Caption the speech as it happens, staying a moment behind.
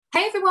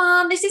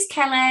Everyone, this is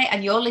Kelly,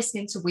 and you're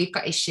listening to We've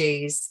Got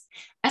Issues.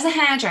 As a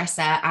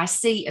hairdresser, I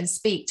see and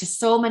speak to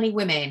so many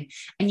women,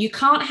 and you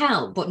can't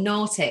help but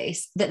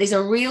notice that there's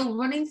a real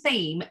running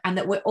theme and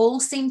that we all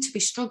seem to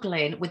be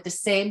struggling with the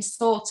same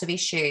sort of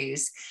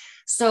issues.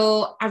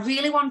 So I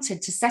really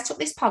wanted to set up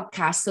this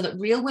podcast so that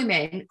real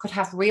women could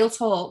have real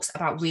talks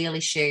about real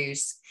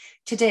issues.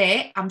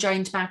 Today, I'm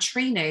joined by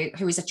Triinu,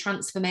 who is a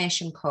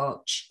transformation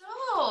coach.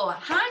 Oh,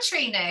 hi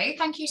Triinu.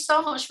 Thank you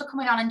so much for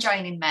coming on and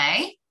joining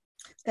me.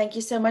 Thank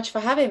you so much for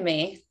having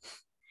me.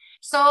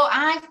 So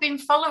I've been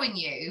following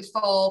you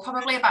for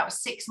probably about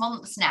 6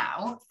 months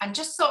now and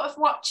just sort of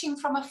watching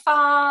from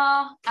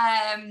afar.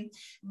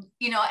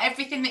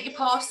 Everything that you're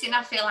posting,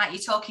 I feel like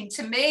you're talking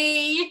to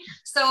me.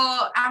 So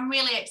I'm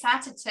really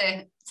excited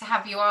to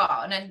have you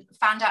on and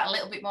find out a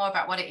little bit more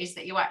about what it is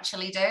that you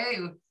actually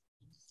do.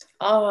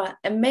 Oh,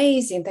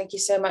 amazing. Thank you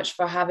so much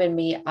for having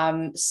me.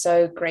 I'm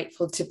so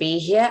grateful to be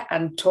here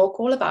and talk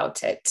all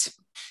about it.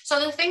 So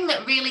the thing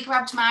that really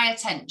grabbed my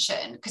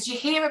attention, because you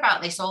hear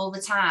about this all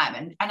the time,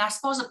 and I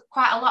suppose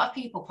quite a lot of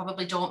people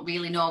probably don't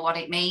really know what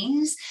it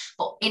means,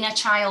 but inner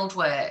child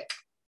work.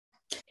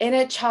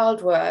 Inner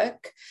child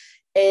work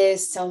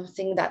is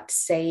something that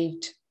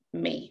saved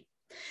me.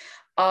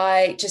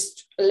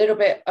 Just a little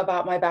bit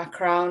about my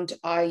background.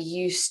 I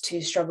used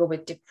to struggle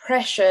with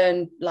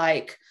depression,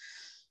 like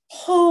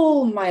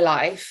whole my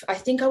life. I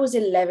think I was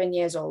 11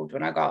 years old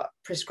when I got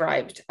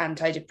prescribed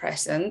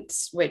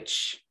antidepressants,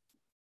 which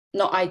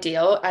not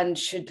ideal and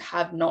should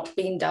have not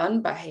been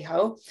done, but hey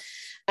ho.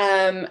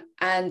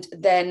 And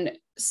then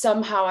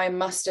somehow I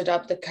mustered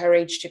up the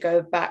courage to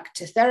go back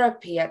to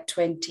therapy at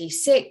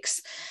 26.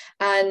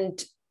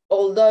 And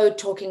although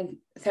talking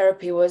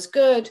therapy was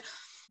good,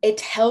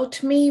 it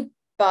helped me,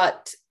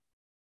 but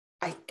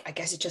I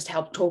guess it just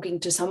helped talking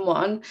to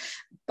someone,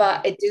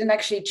 but it didn't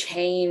actually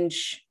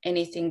change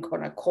anything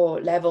on a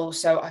core level.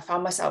 So I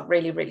found myself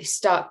really, really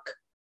stuck.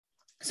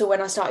 So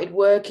when I started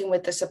working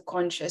with the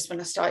subconscious,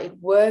 when I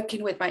started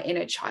working with my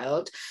inner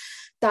child,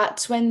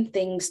 that's when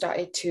things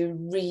started to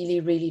really,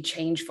 really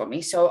change for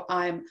me. So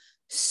I'm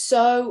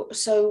so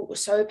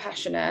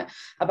passionate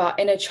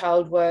about inner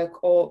child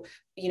work, or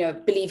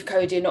belief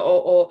coding,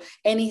 or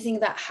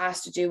anything that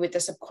has to do with the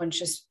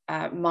subconscious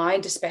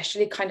mind,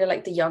 especially kind of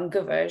like the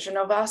younger version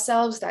of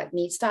ourselves that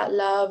needs that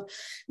love,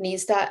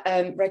 needs that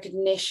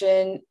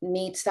recognition,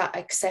 needs that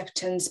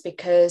acceptance,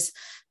 because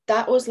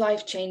that was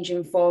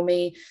life-changing for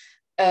me,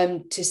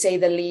 to say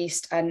the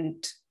least,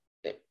 and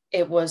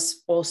it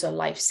was also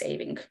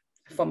life-saving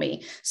for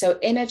me. So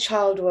inner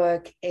child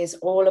work is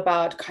all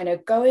about kind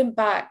of going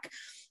back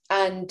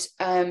and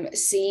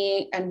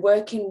seeing and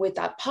working with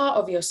that part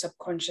of your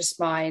subconscious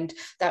mind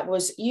that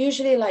was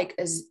usually like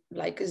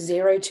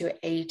 0 to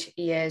 8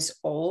 years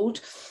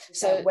old.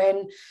 So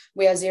when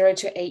we are 0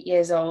 to 8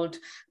 years old,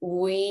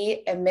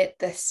 we emit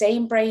the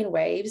same brain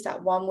waves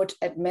that one would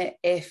emit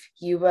if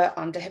you were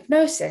under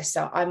hypnosis.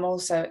 So I'm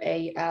also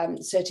a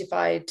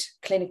certified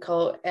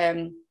clinical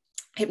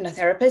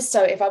hypnotherapist.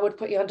 So if I would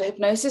put you under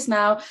hypnosis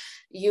now,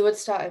 you would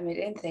start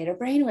emitting theta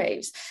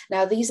brainwaves.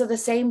 Now, these are the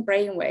same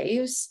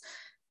brainwaves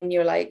when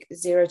you're like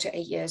 0 to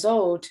 8 years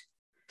old.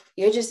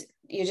 You're just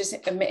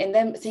emitting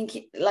them,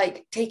 thinking,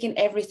 like taking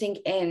everything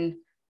in,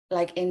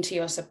 like into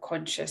your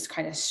subconscious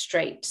kind of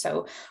straight.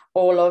 So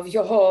all of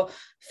your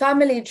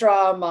family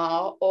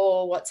drama,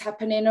 or what's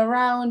happening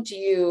around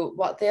you,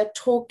 what they're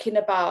talking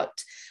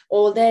about,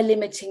 all their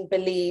limiting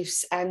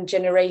beliefs and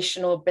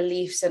generational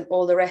beliefs and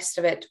all the rest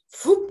of it,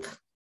 whoop,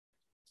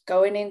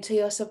 going into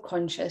your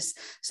subconscious.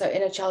 So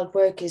inner child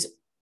work is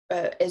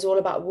all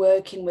about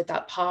working with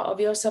that part of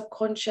your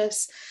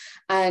subconscious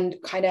and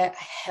kind of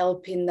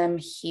helping them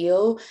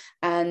heal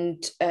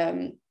and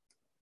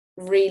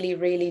really,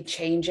 really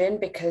changing,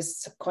 because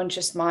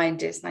subconscious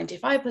mind is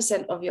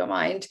 95% of your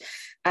mind,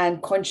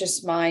 and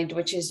conscious mind,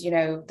 which is,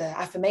 the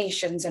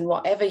affirmations and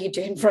whatever you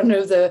do in front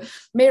of the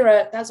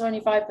mirror, that's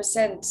only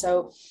 5%.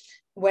 So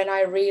when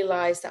I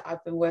realized that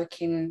I've been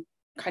working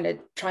kind of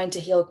trying to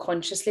heal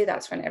consciously,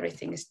 that's when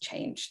everything has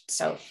changed.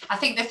 So I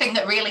think the thing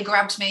that really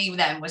grabbed me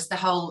then was the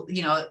whole,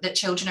 that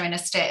children are in a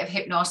state of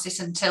hypnosis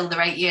until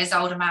they're 8 years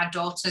old, and my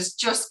daughter's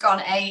just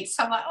gone 8.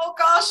 So I'm like, oh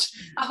gosh,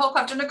 I hope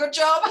I've done a good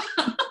job.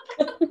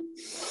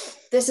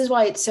 This is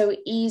why it's so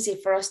easy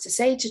for us to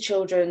say to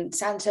children,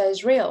 Santa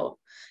is real,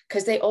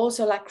 because they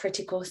also lack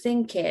critical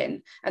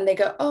thinking, and they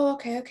go, oh,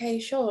 okay,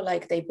 sure.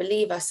 Like they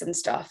believe us and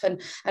stuff.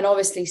 And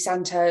obviously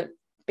Santa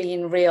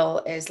being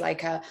real is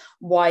like a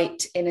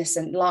white,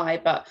 innocent lie.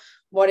 But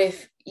what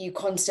if you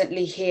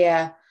constantly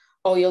hear,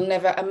 oh, you'll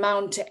never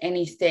amount to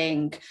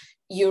anything,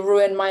 you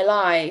ruin my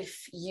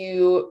life,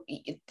 you're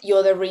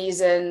the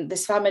reason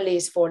this family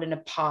is falling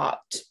apart,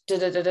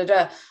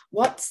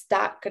 what's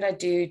that gonna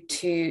do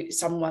to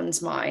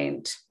someone's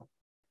mind?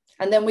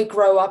 And then we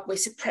grow up, we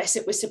suppress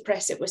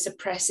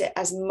it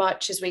as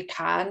much as we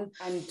can,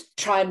 and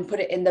try and put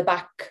it in the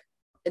back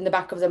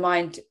of the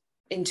mind,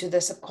 into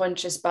the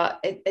subconscious, but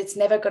it's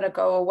never going to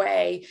go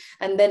away.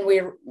 And then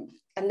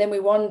we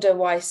wonder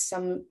why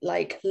some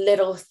like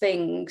little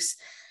things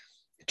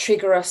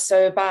trigger us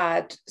so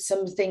bad.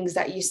 Some things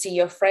that you see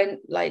your friend,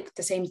 like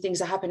the same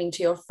things are happening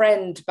to your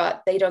friend,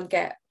 but they don't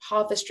get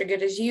half as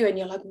triggered as you, and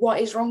you're like, what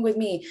is wrong with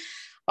me?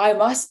 I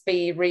must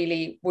be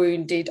really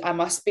wounded, I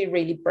must be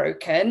really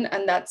broken.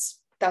 And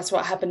that's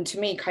what happened to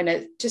me, kind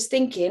of just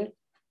thinking,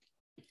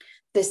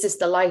 this is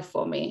the life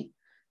for me.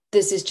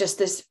 This is just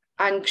this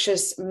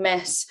anxious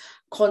mess,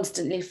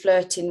 constantly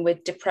flirting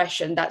with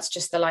depression. That's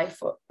just the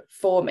life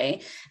for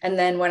me. And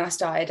then when I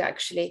started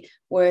actually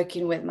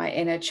working with my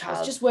inner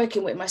child, just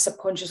working with my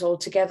subconscious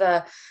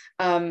altogether,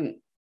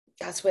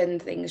 that's when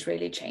things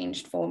really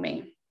changed for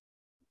me.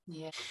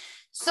 Yeah.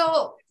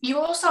 So you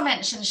also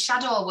mentioned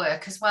shadow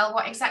work as well.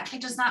 What exactly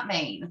does that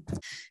mean?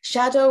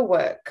 Shadow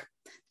work,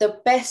 the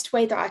best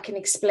way that I can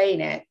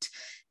explain it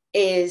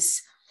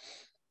is,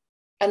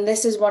 and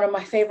this is one of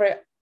my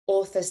favorite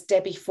authors,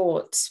 Debbie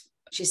Fort's.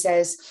 She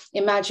says,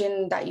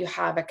 imagine that you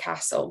have a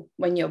castle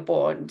when you're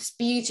born, this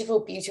beautiful,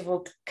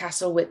 beautiful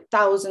castle with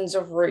thousands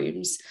of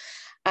rooms,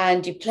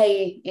 and you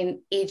play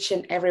in each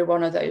and every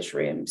one of those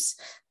rooms.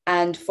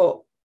 And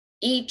for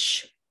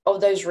each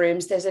of those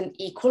rooms, there's an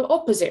equal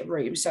opposite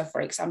room. So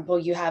for example,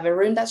 you have a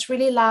room that's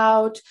really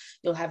loud,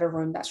 you'll have a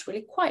room that's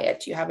really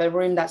quiet, you have a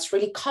room that's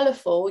really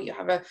colorful, you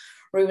have a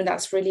room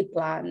that's really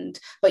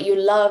bland, but you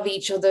love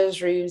each of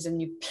those rooms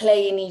and you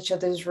play in each of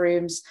those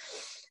rooms.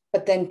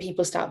 But then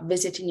people start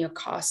visiting your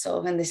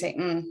castle and they say,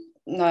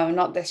 no,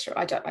 not this room.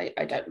 I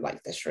don't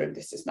like this room.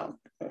 This is not.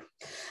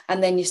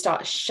 And then you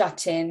start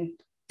shutting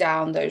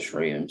down those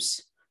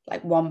rooms,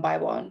 like one by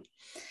one.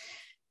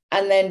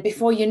 And then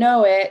before you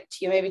know it,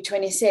 you're maybe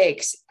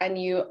 26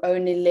 and you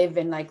only live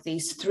in like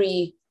these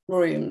 3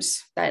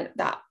 rooms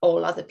that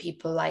all other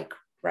people like,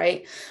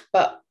 right?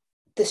 But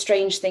the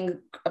strange thing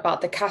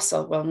about the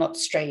castle, well, not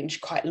strange,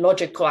 quite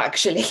logical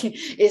actually,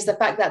 is the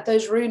fact that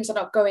those rooms are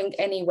not going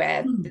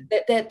anywhere.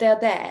 They're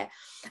there.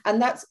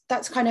 And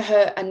that's kind of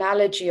her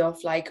analogy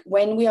of like,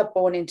 when we are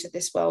born into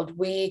this world,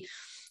 we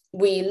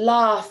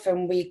laugh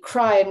and we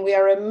cry and we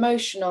are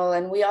emotional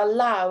and we are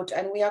loud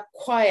and we are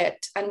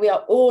quiet and we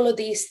are all of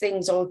these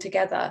things all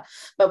together.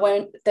 But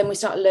then we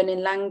start learning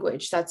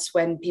language, that's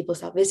when people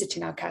start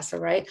visiting our castle,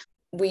 right?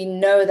 We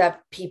know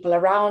that people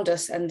around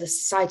us and the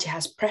society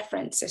has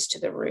preferences to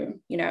the room,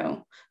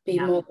 be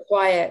more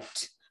quiet,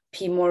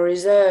 be more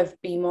reserved,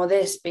 be more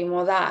this, be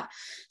more that.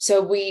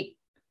 So we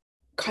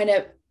kind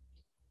of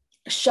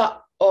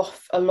shut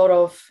off a lot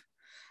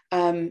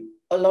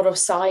of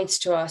sides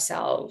to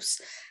ourselves.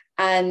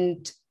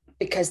 And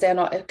because they're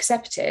not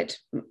accepted,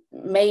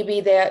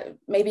 maybe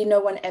no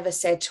one ever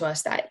said to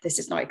us that this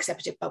is not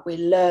accepted, but we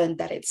learned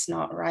that it's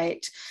not,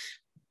 right?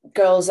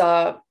 Girls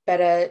are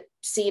better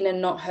seen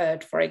and not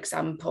heard, for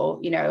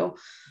example,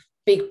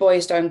 big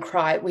boys don't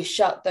cry. We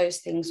shut those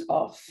things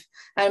off.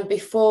 And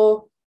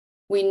before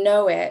we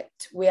know it,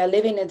 we are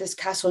living in this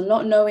castle,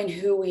 not knowing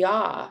who we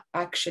are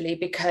actually,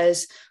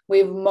 because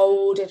we've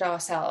molded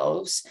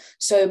ourselves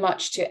so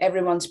much to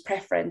everyone's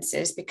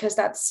preferences, because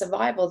that's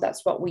survival.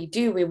 That's what we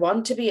do. We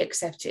want to be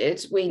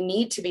accepted. We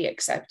need to be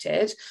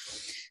accepted.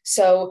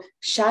 So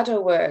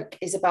shadow work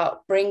is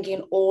about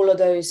bringing all of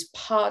those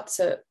parts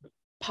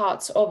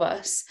of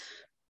us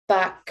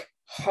back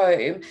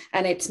home,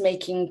 and it's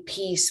making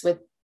peace with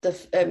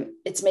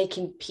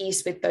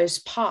those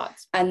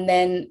parts. And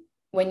then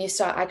when you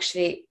start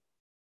actually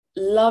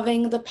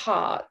loving the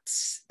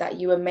parts that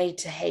you were made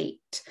to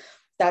hate,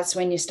 that's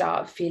when you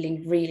start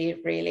feeling really,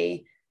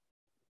 really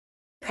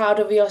proud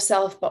of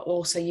yourself, but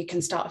also you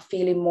can start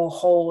feeling more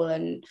whole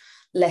and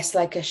less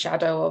like a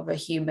shadow of a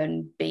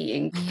human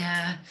being.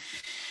 Yeah.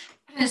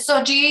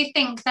 So do you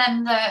think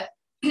then that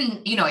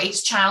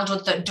it's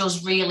childhood that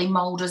does really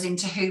mold us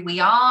into who we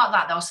are,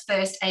 that those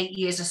first 8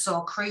 years are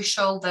so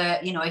crucial,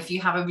 that if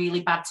you have a really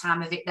bad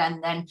time of it,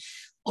 then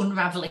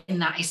unraveling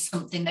that is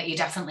something that you're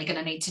definitely going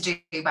to need to do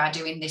by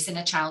doing this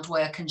inner child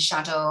work and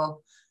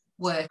shadow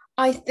work?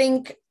 I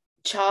think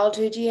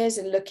childhood years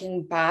and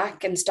looking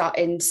back and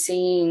starting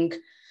seeing,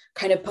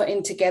 kind of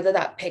putting together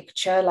that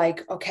picture,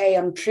 like, okay,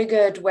 I'm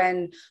triggered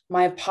when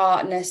my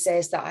partner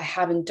says that I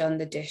haven't done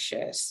the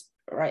dishes,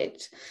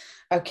 right?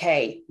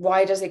 Okay,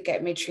 why does it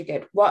get me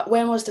triggered?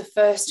 When was the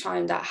first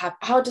time that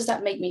happened? How does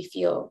that make me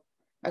feel?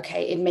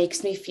 Okay, it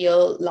makes me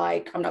feel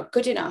like I'm not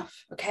good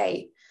enough.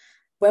 Okay,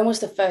 when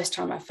was the first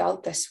time I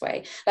felt this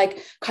way?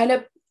 Like, kind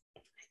of,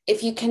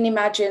 if you can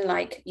imagine,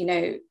 like,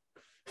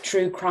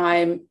 true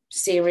crime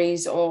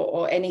series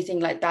or anything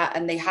like that,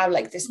 and they have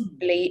like this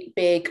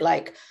big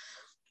like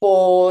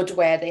board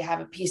where they have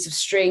a piece of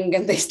string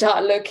and they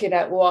start looking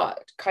at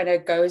what kind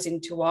of goes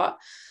into what.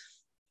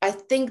 I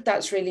think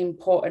that's really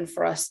important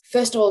for us,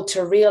 first of all,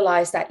 to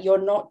realize that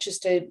you're not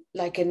just a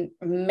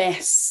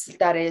mess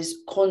that is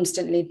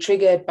constantly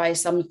triggered by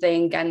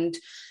something and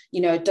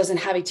it doesn't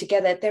have it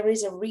together. There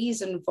is a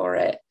reason for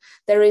it.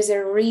 There is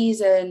a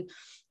reason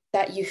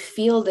that you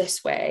feel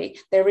this way.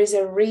 There is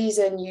a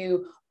reason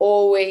you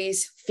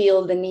always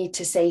feel the need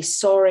to say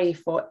sorry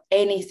for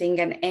anything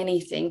and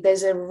anything.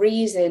 There's a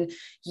reason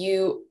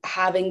you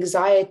have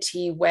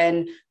anxiety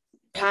when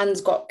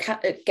plans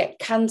get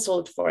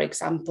cancelled, for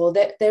example.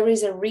 There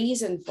is a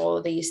reason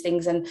for these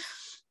things. And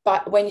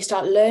But when you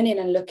start learning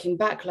and looking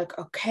back, like,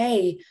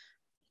 okay,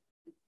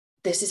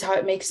 this is how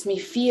it makes me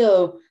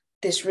feel.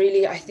 This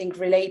really, I think,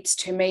 relates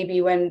to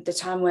maybe when the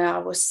time where I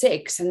was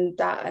 6 and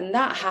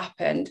that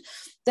happened.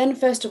 Then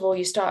first of all,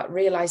 you start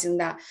realizing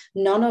that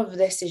none of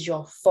this is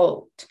your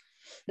fault.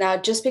 Now,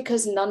 just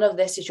because none of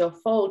this is your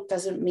fault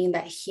doesn't mean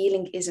that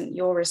healing isn't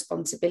your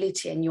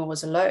responsibility and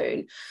yours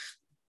alone.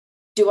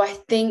 Do I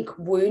think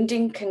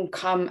wounding can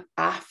come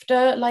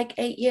after like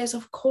 8 years?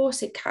 Of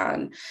course it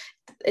can.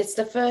 It's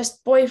the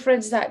first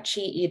boyfriends that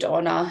cheated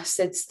on us.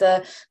 It's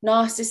the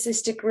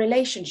narcissistic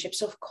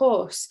relationships, of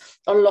course.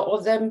 A lot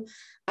of them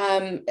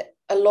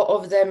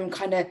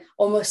kind of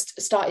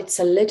almost started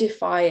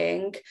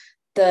solidifying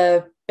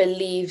the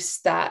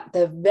beliefs, that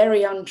the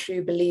very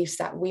untrue beliefs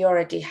that we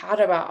already had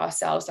about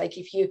ourselves. Like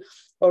if you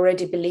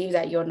already believe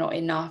that you're not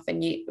enough,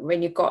 and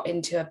when you got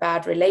into a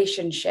bad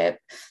relationship,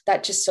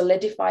 that just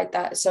solidified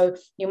that. So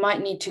you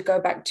might need to go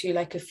back to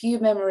like a few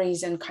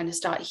memories and kind of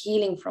start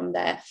healing from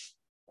there.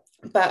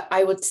 But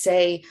I would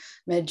say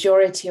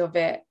majority of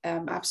it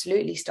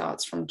absolutely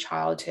starts from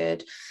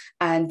childhood.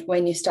 And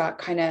when you start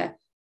kind of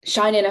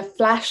shining a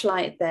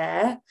flashlight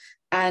there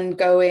and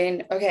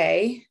going,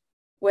 okay,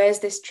 where's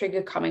this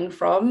trigger coming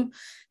from?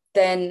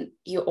 Then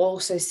you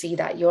also see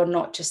that you're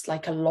not just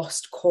like a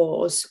lost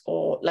cause,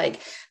 or like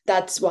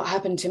that's what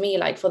happened to me.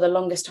 Like for the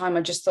longest time,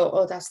 I just thought,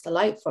 oh, that's the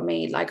light for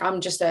me. Like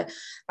I'm just a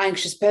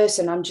anxious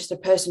person. I'm just a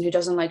person who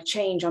doesn't like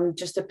change. I'm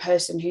just a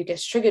person who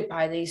gets triggered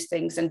by these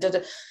things. And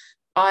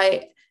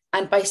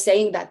by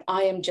saying that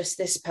I am just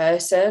this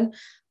person,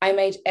 I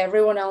made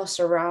everyone else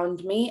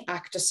around me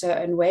act a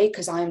certain way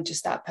because I am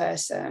just that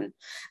person.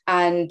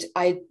 And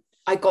I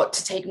got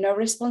to take no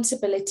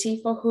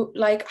responsibility for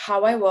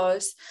how I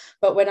was.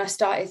 But when I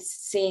started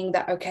seeing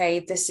that, okay,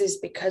 this is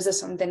because of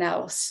something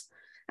else,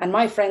 and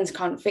my friends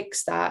can't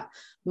fix that,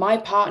 my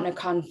partner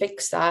can't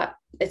fix that,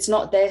 it's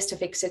not theirs to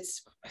fix,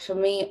 it's for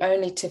me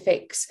only to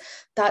fix.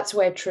 That's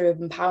where true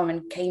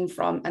empowerment came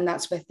from. And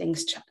that's where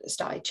things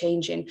started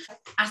changing.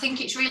 I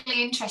think it's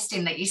really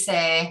interesting that you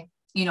say,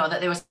 that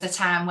there was the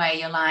time where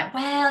you're like,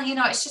 well,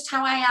 it's just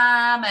how I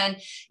am. And,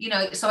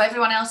 so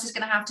everyone else is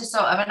going to have to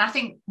sort of, and I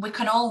think we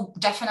can all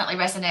definitely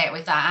resonate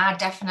with that. I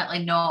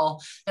definitely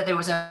know that there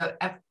was a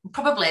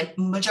probably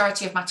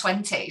majority of my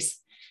 20s,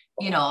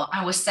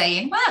 I was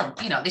saying, well,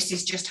 this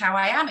is just how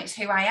I am. It's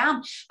who I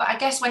am. But I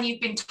guess when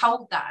you've been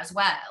told that as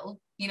well,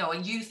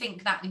 and you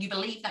think that, you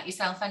believe that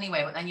yourself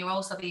anyway, but then you're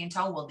also being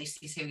told, well, this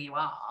is who you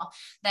are,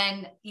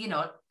 then,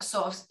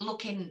 sort of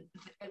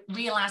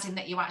realizing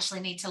that you actually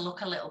need to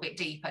look a little bit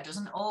deeper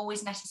doesn't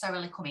always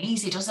necessarily come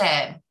easy, does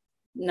it?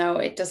 No,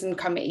 it doesn't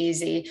come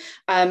easy,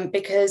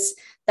 because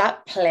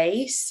that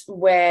place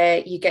where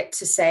you get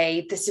to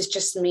say, this is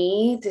just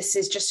me, this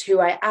is just who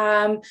I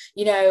am,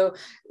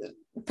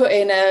 put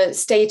in a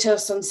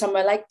status on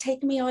somewhere like,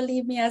 take me or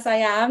leave me as I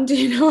am. Do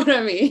you know what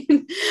I mean?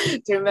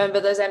 Do you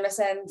remember those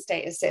MSN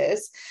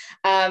statuses?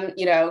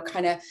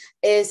 Kind of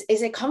is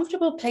a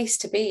comfortable place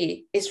to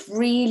be. It's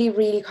really,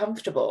 really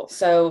comfortable.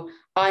 So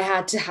I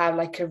had to have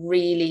like a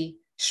really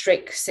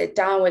strict sit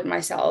down with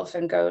myself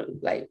and go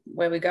like,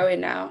 where are we going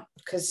now?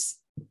 Because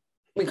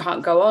we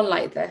can't go on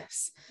like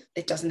this.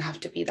 It doesn't have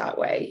to be that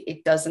way.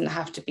 It doesn't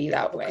have to be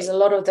that way. Because a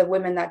lot of the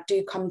women that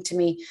do come to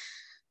me,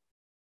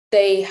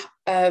 they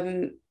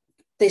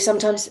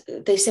sometimes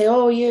say,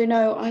 oh,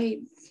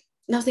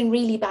 nothing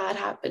really bad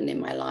happened in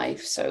my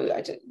life. So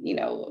I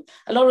don't,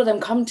 a lot of them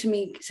come to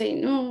me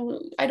saying,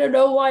 no, I don't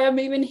know why I'm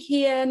even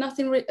here.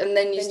 Nothing. And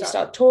then you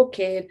start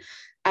talking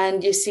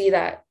and you see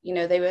that,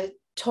 they were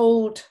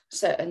told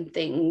certain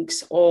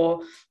things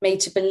or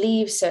made to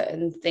believe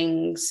certain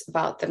things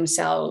about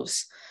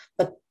themselves,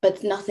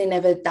 but nothing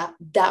ever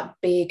that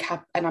big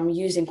happened. And I'm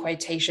using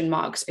quotation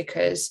marks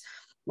because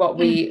what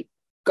we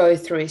go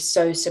through is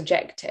so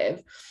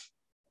subjective.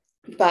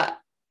 But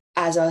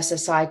as our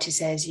society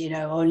says,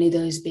 only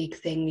those big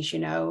things,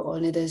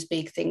 only those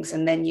big things,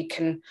 and then you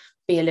can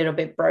be a little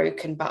bit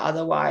broken, but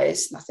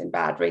otherwise nothing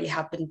bad really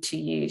happened to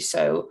you.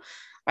 So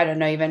I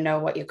don't even know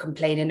what you're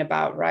complaining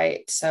about,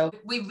 right? So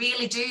we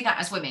really do that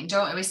as women,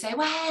 don't we? We say,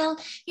 well,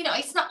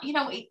 it's not,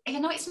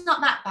 it's not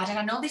that bad, and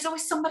I know there's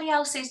always somebody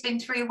else who's been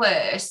through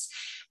worse.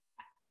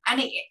 And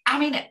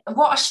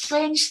what a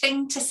strange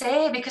thing to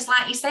say, because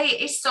like you say, it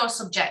is so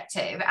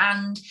subjective,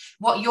 and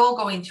what you're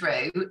going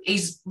through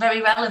is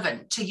very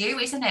relevant to you,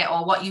 isn't it?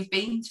 Or what you've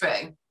been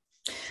through.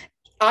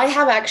 I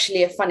have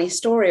actually a funny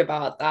story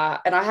about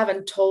that, and I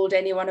haven't told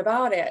anyone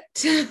about it.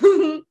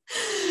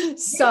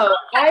 So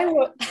I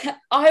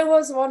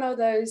was one of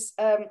those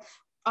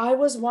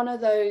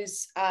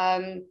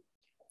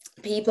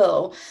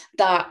people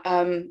that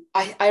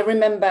I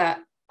remember.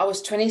 I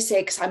was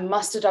 26. I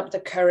mustered up the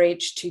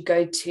courage to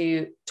go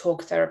to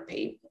talk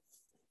therapy.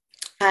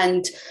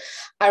 And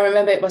I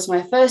remember it was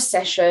my first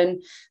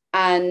session,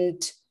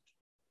 and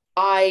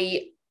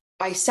I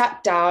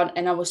sat down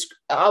and I was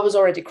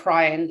already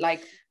crying,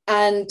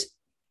 and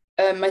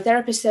my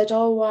therapist said,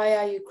 oh, why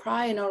are you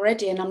crying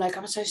already? And I'm like,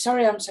 I'm so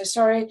sorry.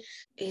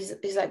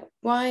 He's like,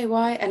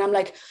 why? And I'm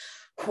like,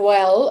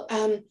 well,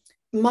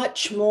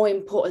 much more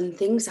important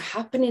things are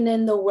happening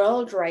in the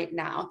world right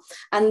now.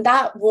 And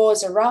that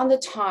was around the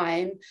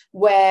time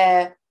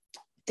where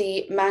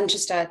the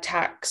Manchester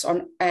attacks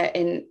at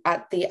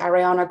the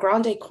Ariana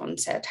Grande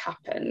concert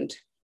happened.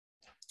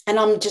 And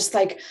I'm just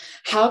like,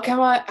 how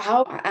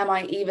am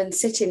I even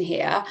sitting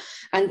here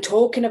and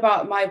talking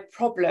about my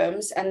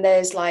problems? And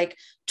there's like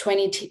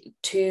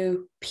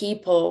 22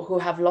 people who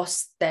have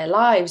lost their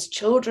lives.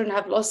 Children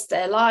have lost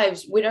their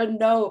lives. We don't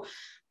know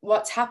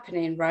what's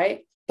happening,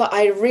 right? But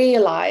I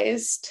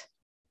realized,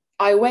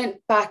 I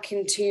went back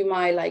into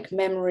my like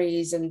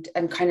memories and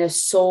kind of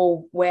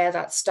saw where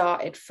that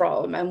started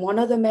from. And one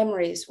of the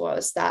memories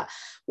was that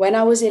when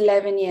I was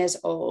 11 years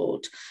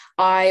old,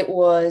 I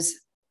was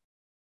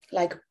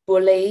like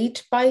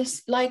bullied by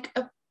like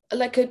a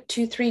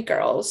 2-3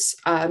 girls.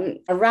 I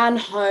ran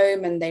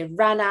home and they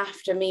ran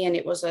after me, and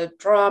it was a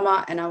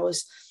drama, and I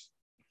was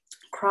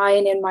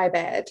crying in my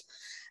bed,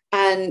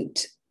 and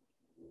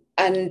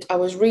I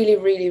was really,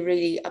 really,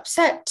 really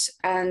upset.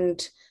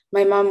 And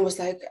my mum was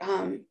like,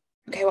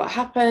 okay, what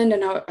happened?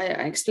 And I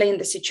explained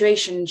the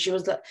situation. And she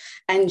was like,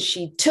 and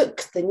she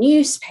took the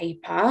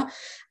newspaper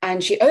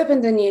and she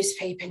opened the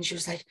newspaper and she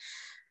was like,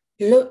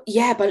 look,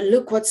 yeah, but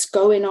look what's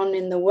going on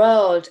in the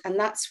world. And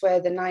that's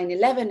where the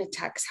 9/11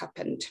 attacks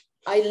happened.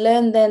 I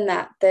learned then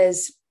that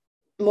there's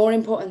more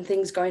important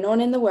things going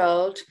on in the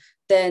world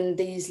than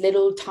these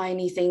little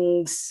tiny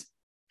things,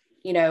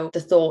 you know,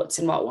 the thoughts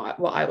and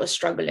what I was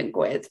struggling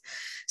with.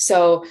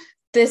 So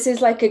this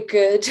is like a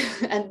good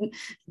and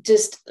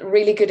just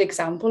really good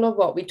example of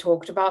what we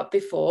talked about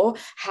before,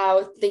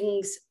 how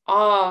things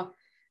are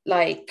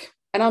like,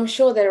 and I'm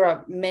sure there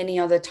are many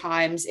other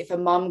times, if a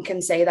mum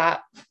can say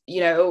that,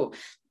 you know,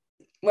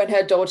 when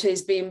her daughter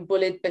is being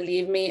bullied,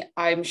 believe me,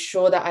 I'm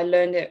sure that I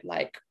learned it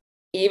like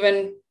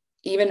even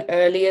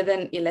earlier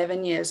than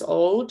 11 years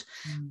old.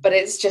 But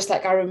it's just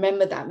like, I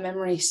remember that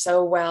memory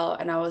so well.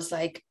 And I was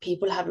like,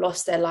 people have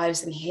lost their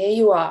lives and here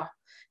you are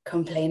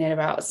complaining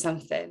about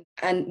something.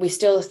 And we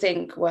still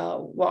think,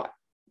 well, what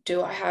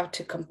do I have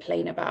to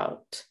complain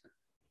about?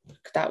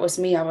 That was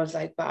me. I was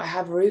like, but I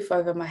have a roof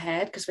over my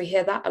head, because we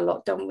hear that a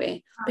lot, don't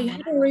we? But you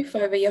had a roof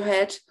over your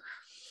head,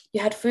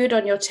 you had food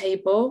on your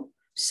table,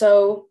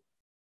 so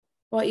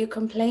what are you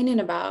complaining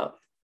about?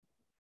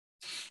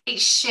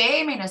 It's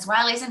shaming as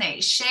well, isn't it?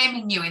 It's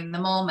shaming you in the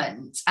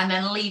moment and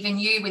then leaving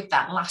you with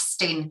that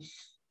lasting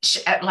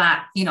like,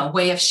 you know,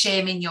 way of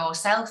shaming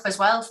yourself as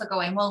well, for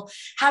going, well,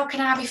 how can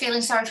I be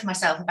feeling sorry for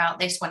myself about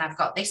this when I've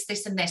got this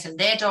and this, and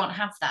they don't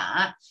have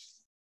that?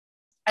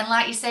 And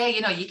like you say,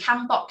 you know, you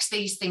can box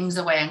these things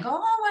away and go,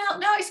 oh, well,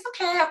 no, it's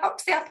okay, I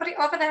boxed it, I put it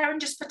over there and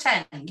just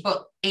pretend.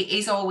 But it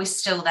is always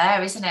still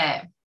there, isn't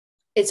it?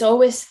 It's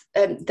always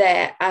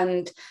there.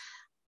 And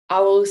I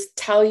will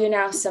tell you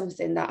now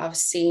something that I've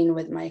seen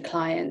with my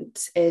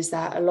clients is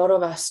that a lot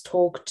of us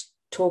talk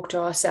to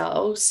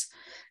ourselves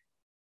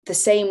the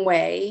same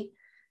way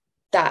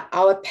that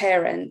our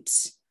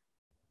parents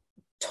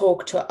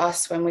talk to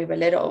us when we were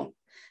little.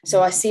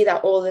 So I see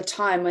that all the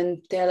time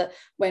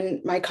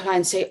when my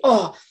clients say,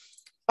 oh,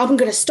 I'm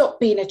going to stop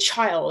being a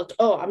child.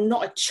 Oh, I'm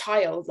not a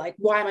child. Like,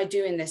 why am I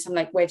doing this? I'm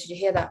like, where did you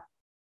hear that?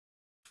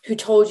 Who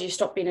told you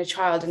stop being a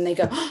child? And they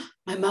go, oh,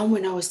 my mum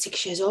when I was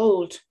 6 years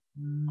old.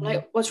 I'm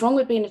like, what's wrong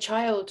with being a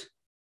child?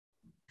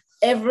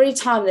 Every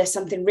time there's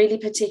something really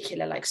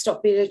particular, like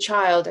stop being a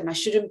child and I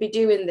shouldn't be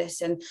doing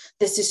this and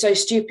this is so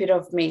stupid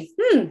of me.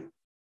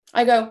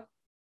 I go,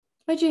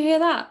 where'd you hear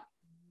that?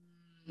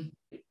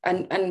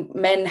 And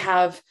men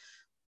have,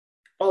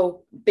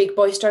 oh, big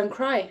boys don't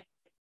cry.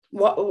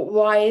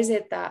 Why is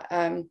it that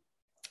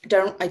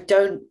I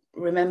don't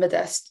remember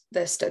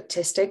the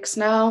statistics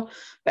now,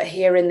 but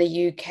here in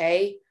the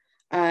UK,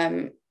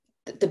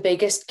 the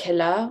biggest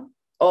killer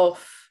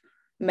of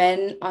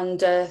men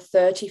under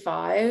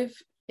 35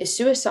 is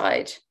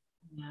suicide.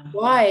 Yeah.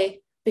 Why?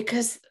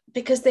 Because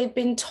they've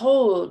been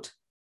told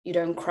you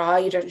don't cry,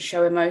 you don't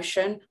show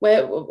emotion.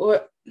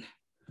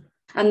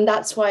 And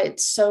that's why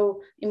it's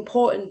so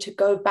important to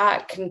go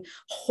back and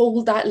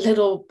hold that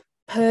little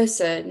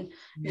person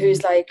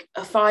who's like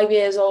 5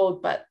 years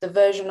old, but the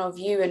version of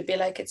you, and be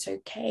like, it's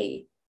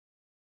okay.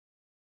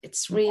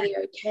 It's really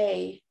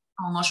okay.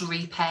 Almost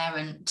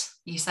reparent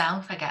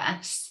yourself, I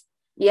guess.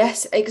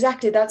 Yes,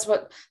 exactly. That's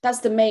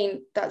the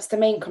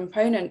main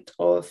component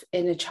of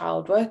inner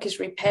child work, is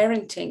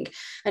reparenting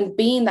and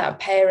being that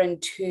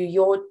parent to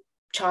your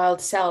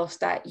child self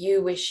that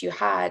you wish you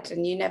had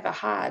and you never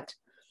had.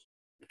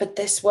 But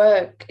this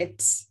work,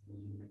 it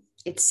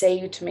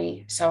saved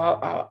me. So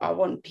I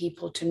want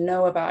people to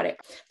know about it,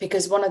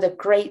 because one of the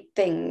great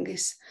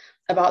things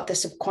about the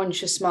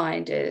subconscious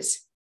mind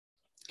is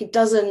it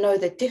doesn't know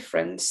the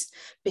difference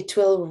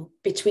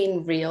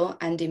between real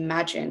and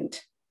imagined.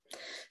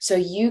 So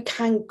you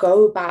can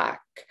go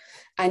back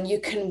and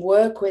you can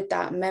work with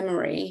that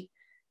memory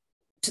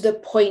to the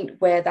point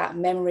where that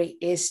memory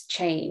is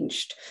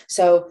changed.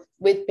 So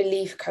with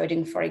belief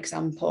coding, for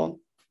example,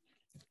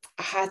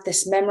 I had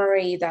this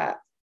memory that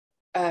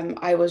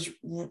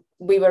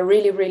we were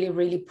really, really,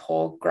 really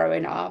poor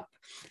growing up.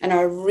 and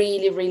I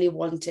really, really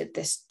wanted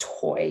this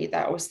toy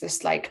that was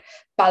this like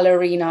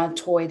ballerina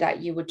toy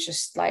that you would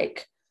just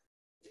like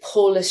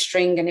pull a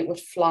string and it would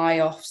fly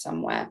off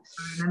somewhere.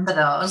 I remember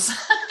those.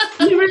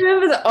 You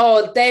remember that?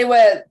 Oh,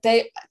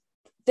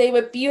 they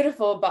were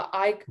beautiful, but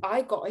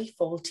I got a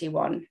faulty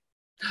one.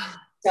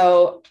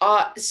 So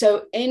I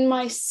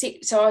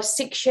was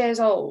 6 years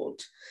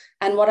old,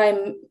 and what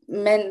I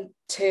meant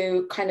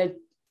to kind of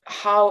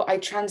how I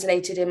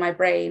translated in my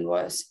brain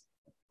was,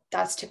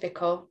 that's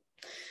typical.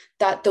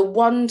 That the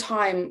one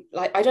time,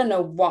 like, I don't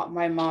know what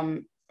my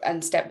mom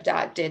and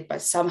stepdad did,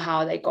 but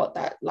somehow they got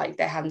that, like,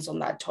 their hands on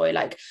that toy.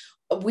 Like,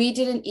 we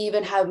didn't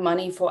even have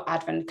money for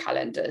advent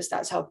calendars.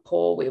 That's how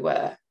poor we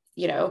were,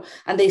 you know,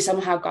 and they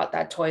somehow got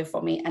that toy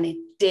for me, and it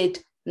did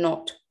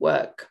not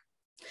work.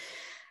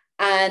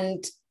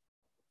 And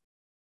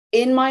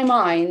in my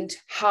mind,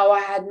 how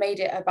I had made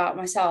it about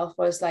myself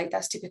was like,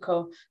 that's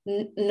typical.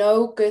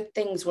 No good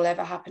things will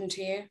ever happen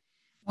to you.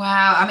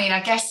 Wow. I mean, I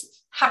guess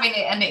having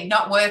it and it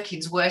not working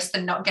is worse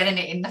than not getting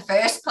it in the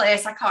first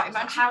place. I can't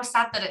imagine how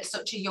sad that at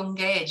such a young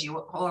age you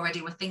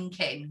already were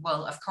thinking,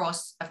 well, of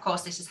course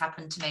this has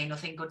happened to me.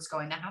 Nothing good's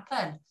going to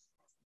happen.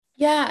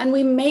 Yeah, and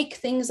we make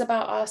things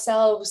about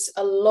ourselves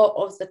a lot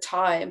of the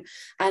time.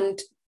 And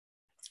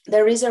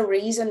there is a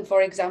reason,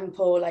 for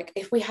example, like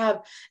if we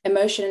have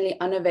emotionally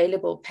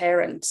unavailable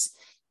parents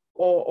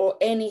or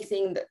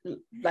anything that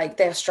like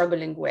they're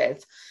struggling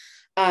with,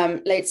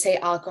 let's say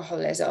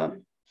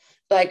alcoholism,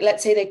 like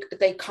let's say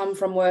they come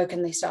from work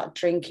and they start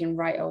drinking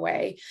right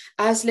away.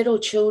 As little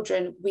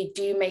children, we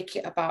do make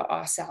it about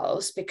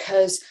ourselves,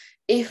 because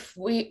if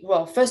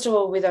first of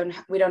all, we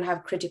don't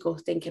have critical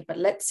thinking, but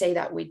let's say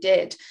that we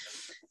did,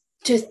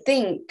 to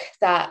think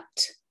that,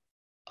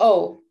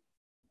 oh,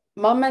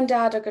 mum and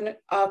dad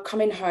are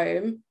coming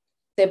home,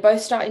 they're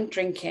both starting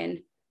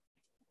drinking,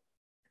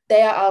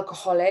 they are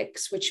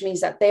alcoholics, which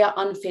means that they are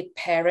unfit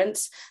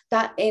parents.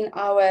 That in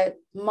our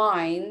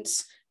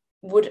minds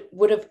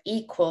would have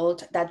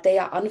equaled that they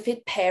are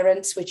unfit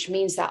parents, which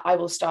means that I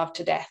will starve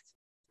to death.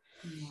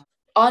 Yeah.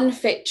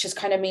 Unfit just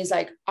kind of means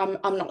like I'm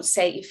not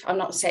safe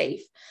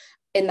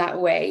in that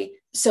way.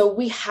 So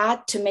we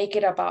had to make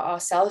it about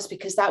ourselves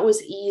because that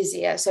was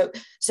easier. So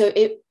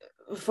it,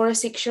 for a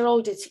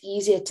 6-year-old, it's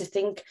easier to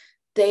think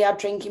they are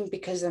drinking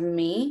because of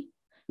me,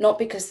 not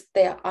because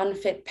they are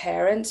unfit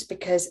parents,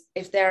 because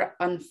if they're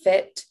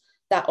unfit,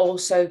 that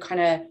also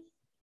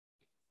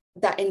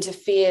that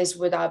interferes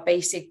with our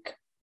basic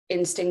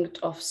instinct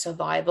of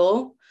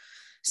survival.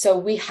 So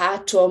we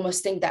had to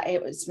almost think that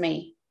it was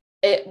me,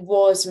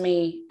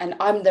 and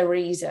I'm the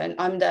reason,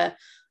 I'm the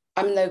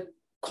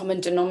common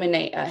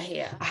denominator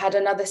here. I had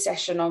another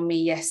session on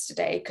me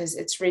yesterday because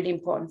it's really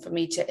important for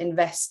me to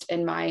invest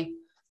in my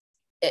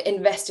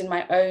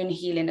own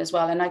healing as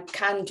well. And I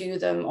can do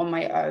them on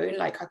my own,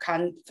 like I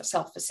can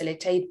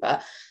self-facilitate,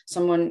 but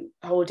someone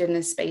holding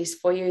the space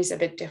for you is a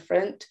bit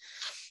different.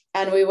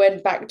 And we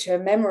went back to a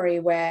memory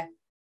where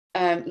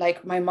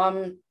like my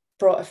mum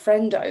brought a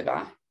friend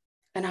over,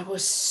 and I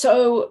was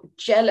so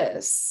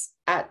jealous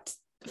at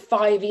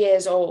 5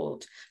 years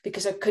old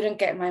because I couldn't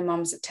get my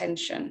mum's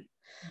attention.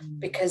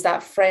 Because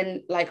that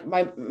friend, like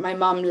my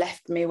mum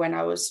left me when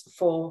I was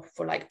 4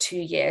 for like 2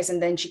 years,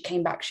 and then she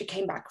came back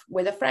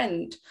with a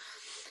friend,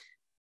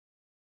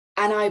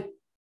 and I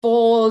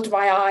bawled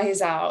my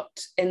eyes out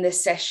in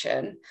this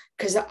session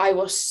because I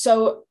was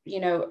so,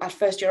 at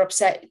first you're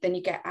upset, then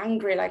you get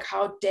angry, like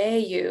how dare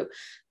you.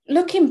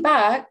 Looking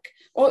back,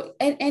 or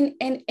and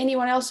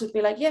anyone else would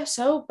be like, yeah,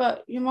 so,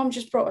 but your mom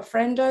just brought a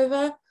friend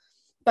over.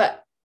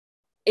 But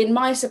in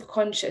my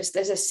subconscious,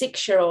 there's a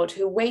 6-year-old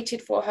who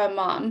waited for her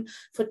mom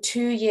for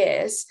 2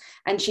 years,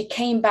 and she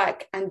came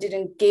back and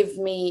didn't give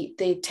me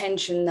the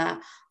attention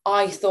that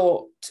I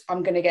thought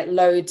I'm going to get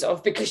loads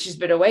of because she's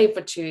been away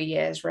for 2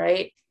 years,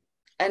 right?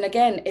 And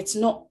again, it's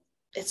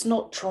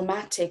not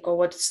traumatic, or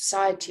what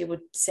society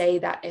would say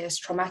that is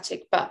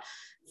traumatic. But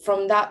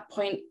from that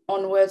point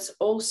onwards,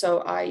 also,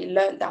 I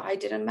learned that I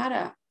didn't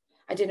matter.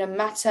 I didn't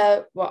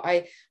matter. What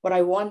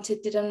I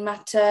wanted didn't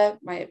matter.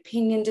 My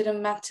opinion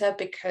didn't matter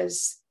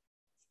because,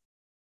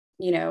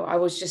 I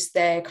was just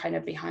there kind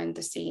of behind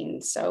the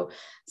scenes. So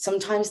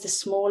sometimes the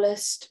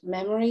smallest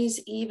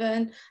memories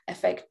even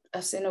affect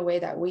us in a way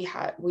that we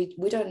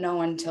don't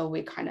know until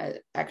we kind of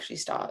actually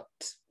start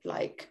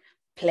like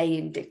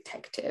playing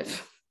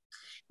detective.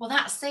 Well,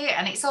 that's it.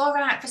 And it's all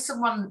right for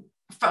someone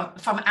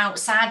from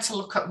outside to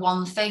look at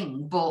one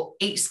thing, but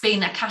it's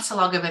been a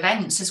catalogue of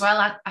events as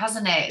well,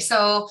 hasn't it?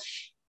 So,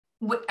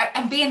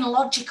 and being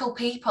logical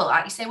people,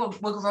 like you say, we're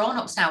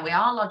grown-ups now, we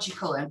are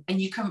logical, and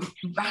you can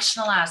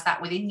rationalise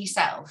that within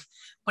yourself,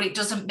 but it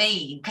doesn't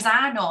mean, because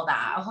I know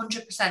that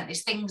 100%,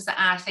 there's things that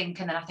I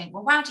think, and then I think,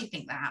 well, why do you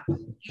think that?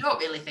 You don't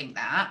really think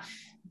that,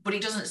 but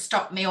it doesn't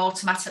stop me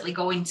automatically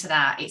going to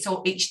that.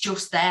 It's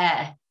just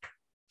there.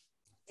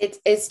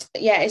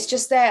 It's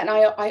just there. And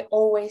I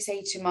always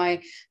say to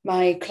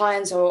my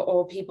clients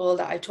or people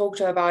that I talk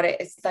to about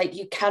it, it's like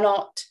you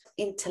cannot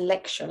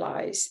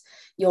intellectualize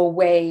your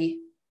way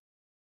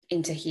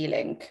into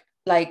healing.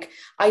 Like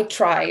I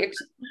tried,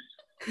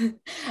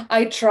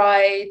 I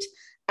tried,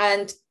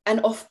 and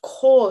of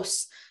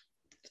course,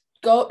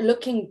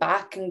 looking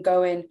back and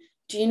going,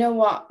 do you know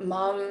what?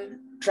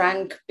 Mum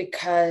drank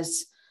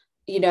because,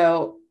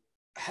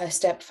 her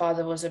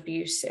stepfather was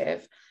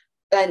abusive.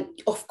 And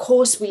of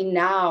course, we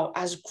now,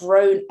 as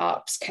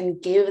grown-ups, can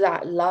give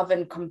that love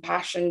and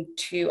compassion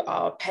to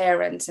our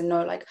parents and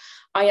know, like,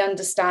 I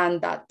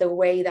understand that the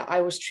way that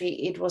I was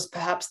treated was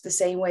perhaps the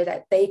same way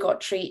that they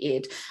got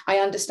treated. I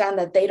understand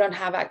that they don't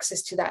have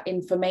access to that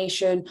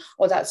information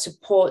or that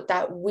support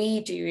that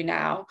we do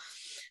now,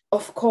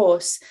 of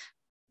course.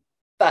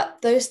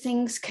 But those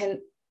things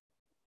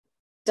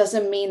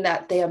doesn't mean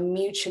that they are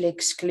mutually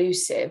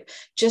exclusive.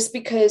 Just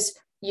because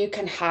you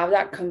can have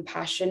that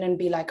compassion and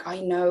be like,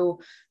 I know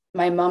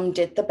my mum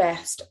did the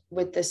best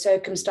with the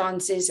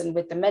circumstances and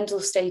with the mental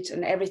state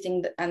and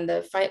everything and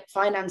the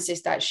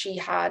finances that she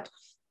had.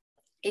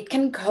 It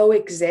can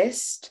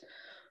coexist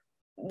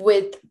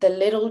with the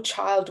little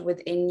child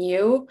within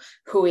you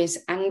who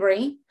is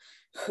angry,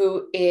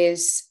 who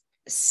is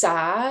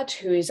sad,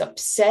 who is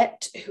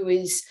upset, who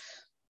is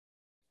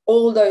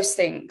all those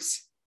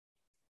things.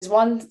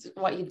 One is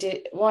what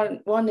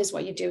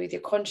you do with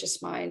your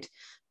conscious mind.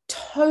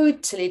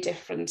 Totally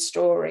different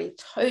story,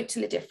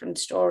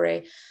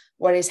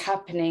 what is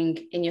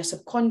happening in your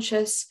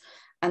subconscious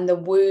and the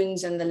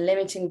wounds and the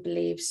limiting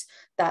beliefs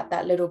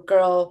that little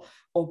girl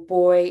or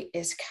boy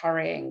is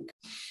carrying.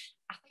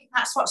 I think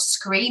that's what's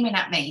screaming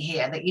at me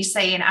here, that you're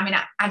saying. I mean,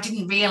 I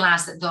didn't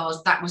realize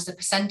that was the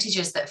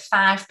percentages, that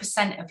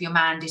 5% of your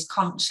mind is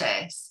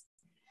conscious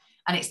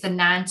and it's the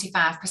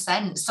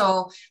 95%.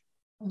 So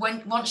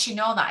once you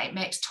know that, it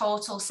makes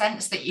total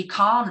sense that you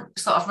can't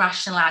sort of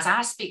rationalize.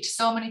 I speak to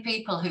so many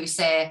people who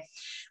say,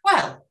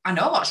 well, I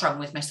know what's wrong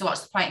with me, so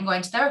what's the point in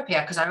going to therapy,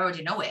 because I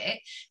already know it.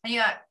 And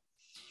you're like,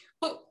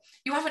 but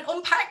you haven't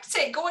unpacked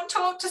it. Go and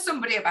talk to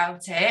somebody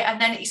about it. And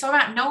then it's all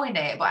right knowing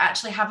it, but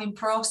actually having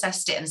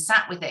processed it and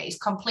sat with it is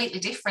completely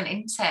different,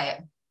 isn't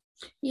it?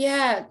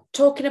 Yeah,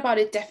 talking about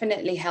it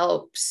definitely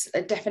helps.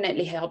 It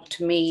definitely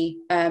helped me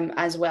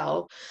as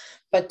well.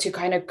 But to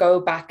kind of go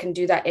back and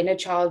do that inner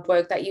child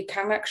work that you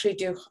can actually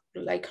do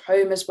like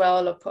home as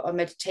well, or put a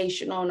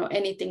meditation on or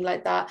anything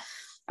like that,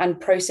 and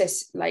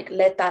process, like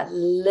let that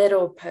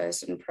little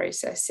person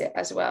process it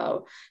as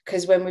well.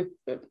 Because when we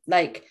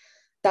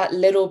that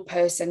little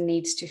person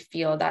needs to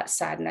feel that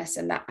sadness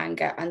and that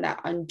anger and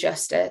that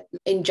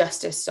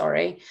injustice,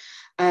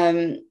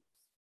 and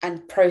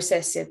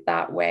process it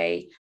that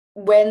way.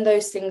 When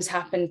those things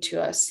happen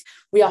to us,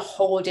 we are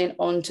holding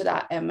on to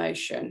that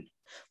emotion.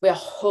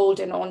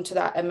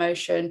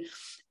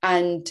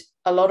 And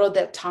a lot of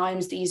the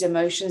times, these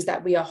emotions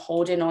that we are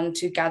holding on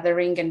to,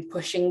 gathering and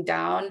pushing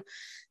down,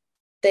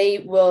 they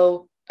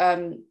will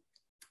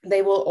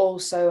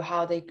also,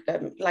 how they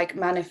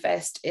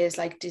manifest is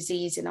like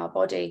disease in our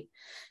body,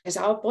 because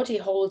our body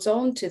holds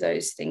on to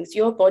those things.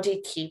 Your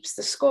body keeps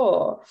the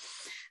score.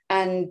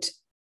 And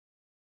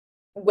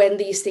when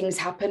these things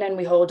happen and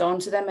we hold on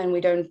to them and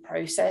we don't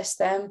process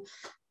them,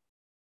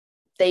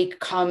 they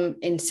come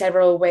in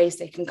several ways.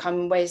 They can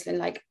come in ways in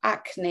like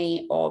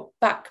acne or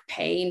back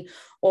pain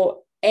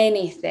or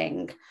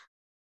anything.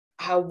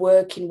 How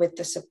working with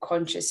the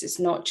subconscious is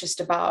not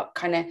just about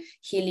kind of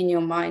healing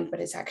your mind,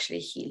 but it's actually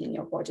healing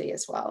your body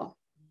as well.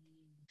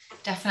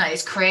 Definitely.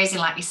 It's crazy,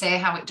 like you say,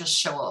 how it does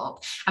show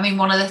up. I mean,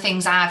 one of the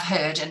things I've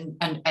heard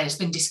and has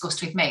been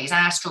discussed with me is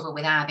I struggle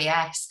with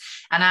IBS,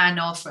 and I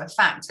know for a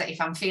fact that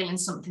if I'm feeling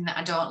something that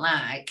I don't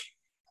like,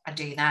 I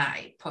do that,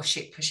 push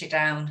it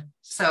down.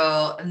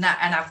 So, and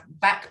I've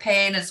back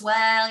pain as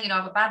well, I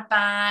have a bad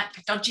back,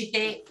 a dodgy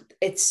hip.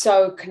 It's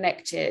so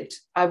connected.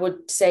 I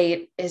would say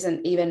it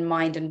isn't even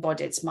mind and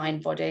body, it's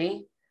mind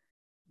body.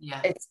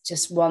 Yeah. It's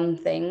just one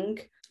thing.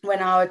 When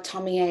our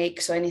tummy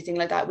aches or anything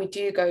like that, we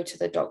do go to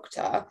the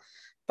doctor,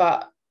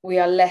 but we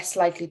are less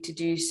likely to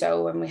do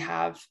so when we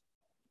have,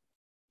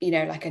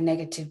 like a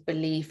negative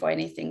belief or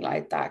anything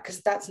like that,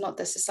 because that's not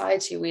the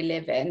society we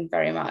live in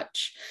very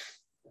much.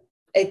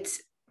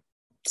 It's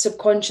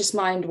subconscious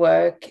mind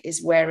work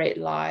is where it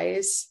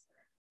lies.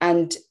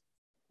 And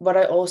what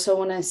I also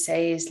want to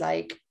say is,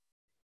 like,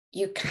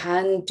 you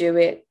can do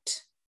it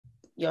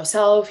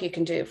yourself. You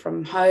can do it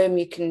from home.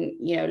 You can,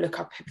 look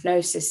up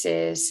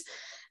hypnosis.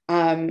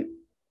 Never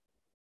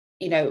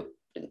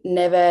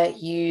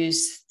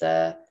use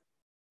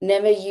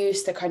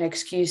the kind of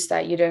excuse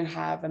that you don't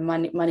have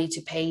money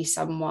to pay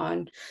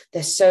someone.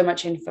 There's so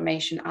much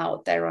information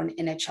out there on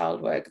inner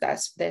child work.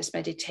 There's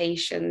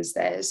meditations,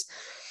 there's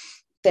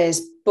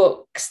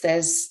books,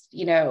 there's,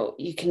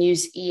 you can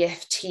use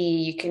EFT,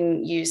 you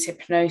can use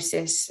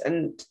hypnosis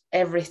and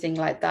everything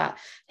like that.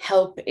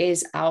 Help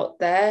is out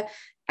there,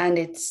 and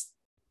it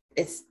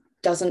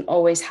doesn't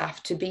always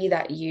have to be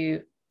that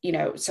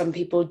some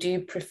people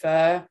do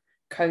prefer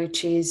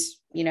coaches,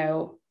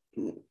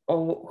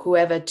 or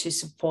whoever to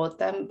support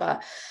them,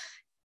 but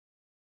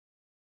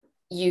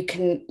you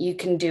can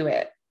do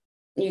it.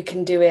 You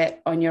can do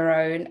it on your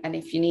own. And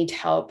if you need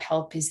help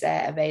is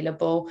there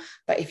available.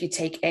 But if you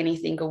take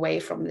anything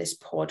away from this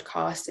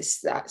podcast, is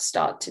that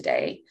start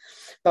today.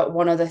 But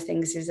one of the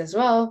things is as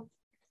well,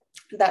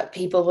 that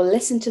people will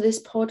listen to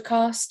this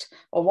podcast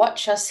or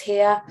watch us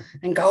here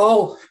and go,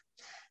 oh,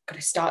 I'm going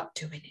to start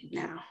doing it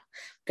now.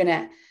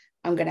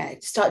 I'm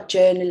gonna start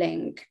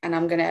journaling, and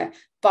I'm gonna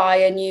buy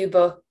a new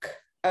book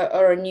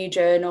or a new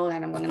journal,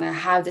 and I'm gonna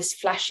have this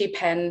flashy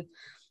pen.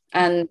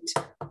 And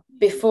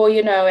before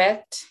you know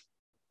it,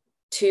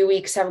 2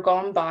 weeks have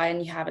gone by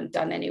and you haven't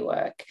done any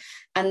work.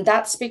 And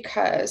that's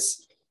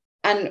because,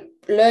 and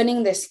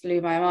learning this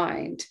blew my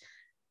mind,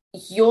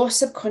 your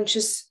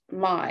subconscious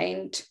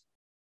mind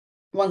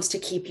wants to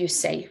keep you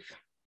safe.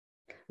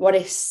 What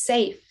is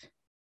safe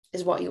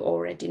is what you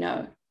already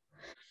know.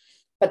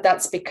 But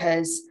that's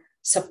because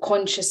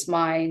subconscious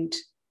mind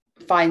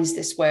finds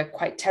this work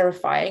quite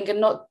terrifying,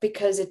 and not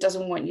because it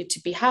doesn't want you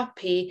to be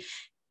happy.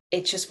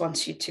 It just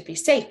wants you to be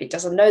safe. It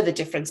doesn't know the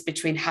difference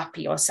between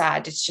happy or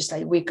sad. It's just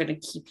like, we're going to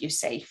keep you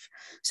safe.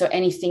 So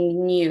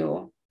anything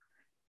new,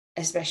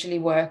 especially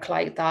work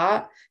like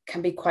that,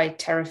 can be quite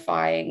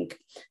terrifying.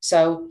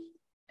 So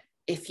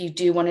if you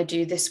do want to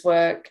do this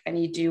work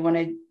and you do want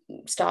to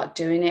start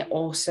doing it,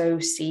 also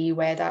see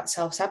where that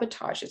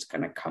self-sabotage is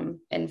going to come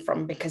in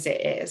from, because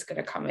it is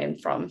going to come in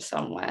from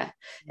somewhere.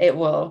 It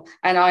will.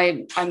 And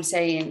I'm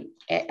saying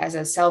it as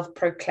a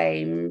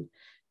self-proclaimed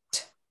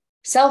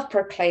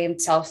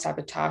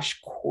self-sabotage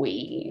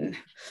queen.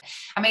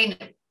 I mean,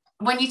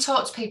 when you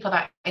talk to people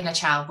about inner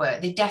child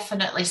work, they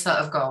definitely sort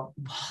of go,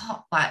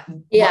 what? Like,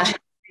 yeah. What do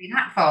you do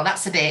that for?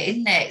 That's a bit,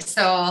 isn't it?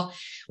 So,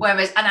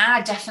 whereas, and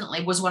I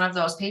definitely was one of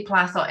those people,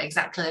 I thought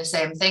exactly the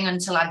same thing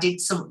until I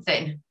did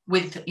something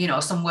with,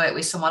 some work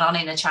with someone on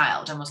inner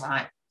child and was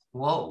like,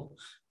 whoa.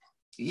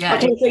 Yeah.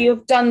 Okay, so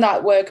you've done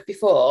that work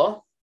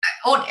before?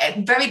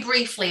 Very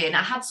briefly, and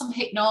I had some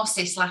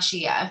hypnosis last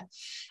year.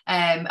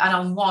 And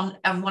on one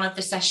of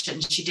the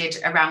sessions she did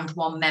around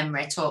one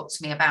memory, talked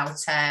to me about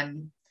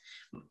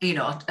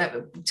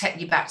take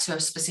you back to a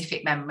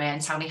specific memory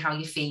and tell me how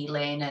you're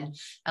feeling and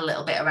a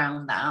little bit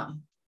around that.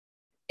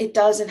 It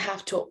doesn't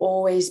have to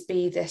always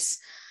be this,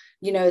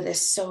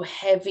 this so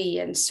heavy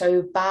and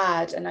so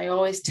bad. And I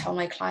always tell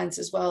my clients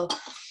as well,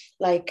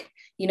 like,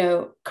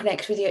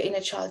 connect with your inner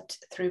child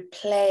through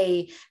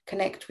play,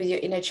 connect with your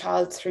inner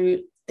child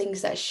through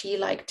things that she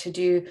liked to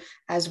do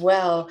as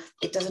well.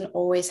 It doesn't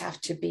always have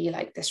to be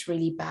like this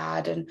really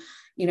bad and,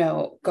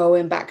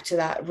 going back to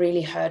that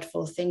really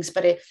hurtful things.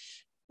 But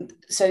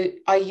so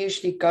I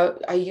usually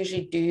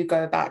do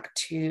go back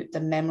to the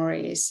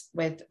memories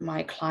with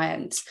my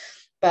clients,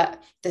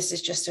 but this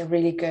is just a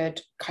really good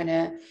kind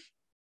of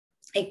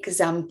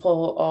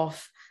example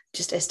of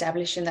just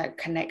establishing that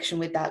connection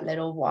with that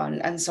little one.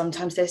 And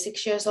sometimes they're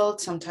 6 years old,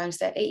 sometimes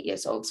they're 8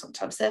 years old,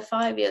 sometimes they're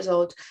 5 years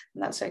old,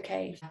 and that's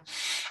okay.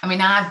 I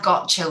mean, I've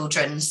got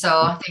children, so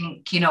I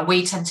think,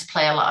 we tend to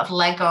play a lot of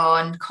Lego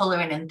and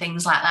colouring and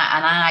things like that,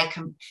 and I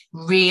can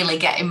really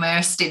get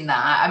immersed in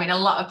that. I mean, a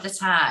lot of the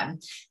time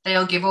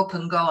they'll give up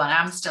and go, and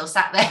I'm still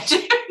sat there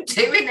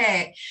doing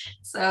it.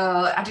 So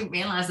I didn't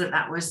realise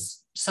that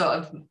was sort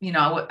of,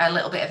 a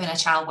little bit of inner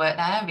child work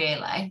there,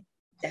 really.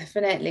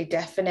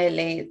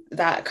 Definitely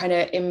that kind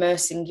of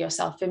immersing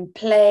yourself in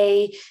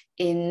play,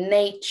 in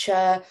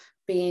nature,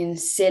 being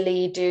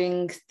silly,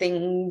 doing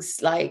things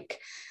like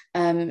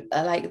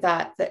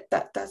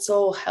that's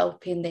all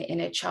helping the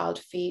inner child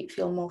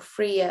feel more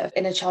freer.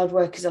 Inner child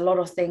work is a lot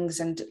of things,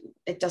 and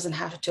it doesn't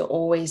have to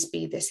always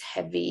be this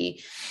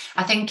heavy.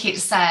 I think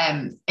it's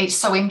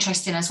so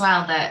interesting as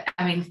well that,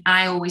 I mean,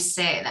 I always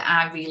say that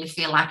I really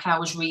feel like I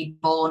was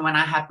reborn when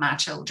I had my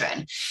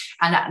children,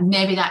 and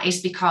maybe that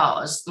is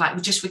because,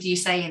 like, just with you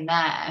saying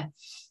there,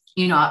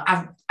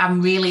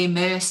 I'm really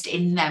immersed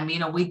in them.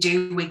 We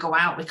go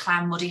out, we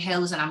climb muddy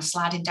hills, and I'm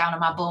sliding down on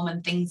my bum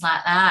and things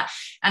like that.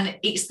 And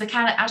it's the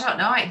kind of, I don't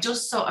know, it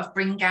does sort of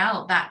bring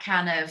out that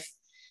kind of,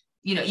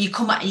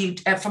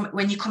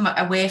 when you come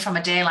away from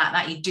a day like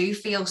that, you do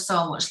feel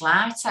so much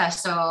lighter.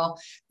 So,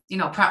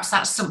 perhaps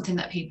that's something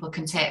that people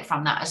can take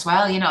from that as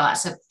well.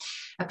 That's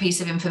a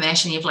piece of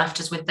information you've left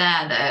us with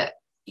there, that,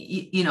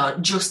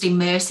 just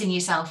immersing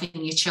yourself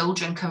in your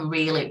children can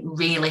really,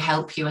 really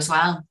help you as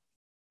well.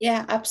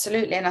 Yeah,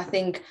 absolutely. And I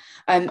think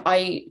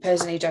I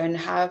personally don't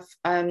have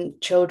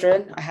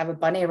children. I have a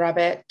bunny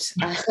rabbit,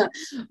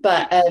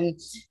 but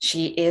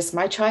she is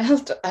my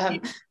child.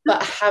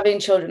 But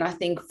having children, I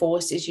think,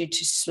 forces you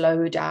to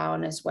slow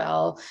down as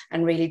well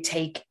and really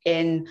take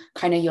in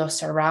kind of your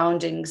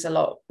surroundings a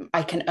lot.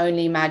 I can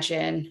only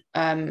imagine,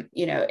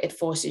 it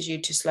forces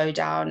you to slow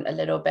down a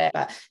little bit.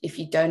 But if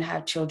you don't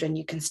have children,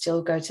 you can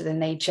still go to the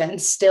nature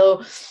and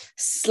still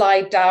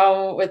slide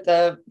down with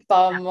the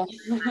bum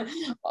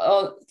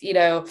or,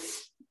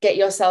 get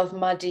yourself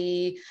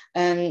muddy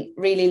and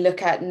really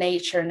look at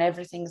nature and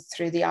everything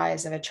through the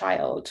eyes of a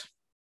child.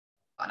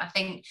 And I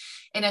think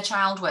inner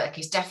child work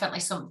is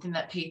definitely something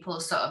that people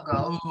sort of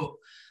go, oh,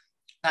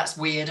 that's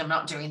weird, I'm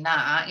not doing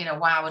that.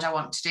 Why would I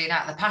want to do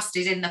that? The past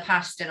is in the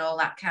past and all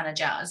that kind of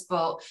jazz.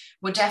 But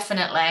we're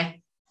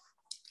definitely,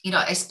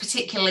 it's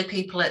particularly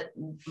people at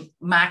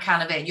my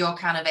kind of age, your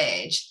kind of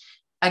age,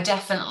 are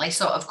definitely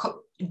sort of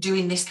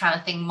doing this kind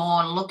of thing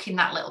more and looking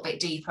that little bit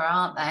deeper,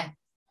 aren't they?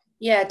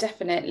 Yeah,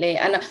 definitely.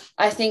 And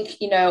I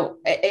think, you know,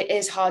 it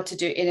is hard to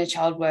do inner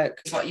child work.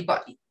 It's what you've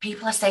got.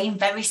 People are saying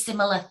very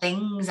similar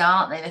things,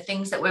 aren't they? The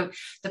things that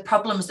the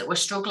problems that we're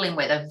struggling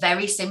with are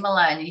very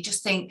similar. And you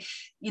just think,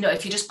 you know,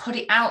 if you just put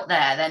it out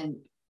there, then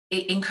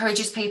it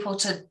encourages people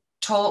to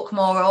talk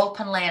more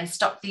openly and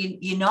stop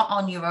you're not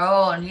on your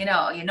own, you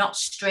know, you're not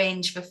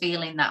strange for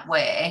feeling that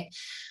way.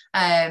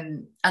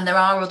 And there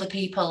are other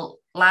people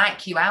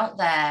like you out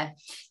there.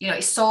 You know,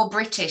 it's so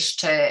British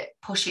to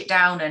push it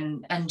down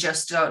and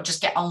just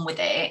get on with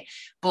it.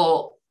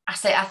 But I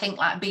think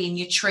like being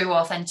your true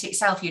authentic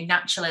self, you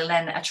naturally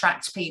then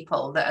attract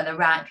people that are the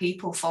right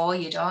people for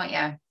you, don't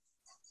you?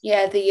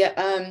 Yeah,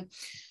 the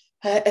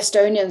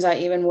Estonians are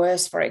even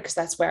worse for it, because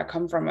that's where I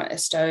come from,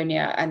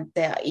 Estonia, and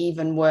they're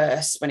even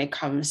worse when it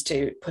comes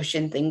to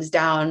pushing things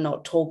down,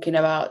 not talking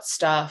about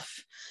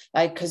stuff.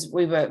 Like, because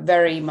we were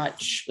very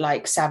much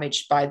like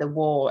savaged by the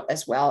war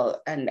as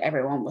well, and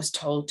everyone was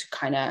told to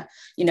kind of,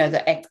 you know,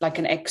 like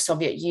an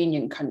ex-Soviet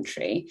Union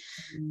country,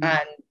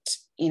 and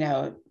you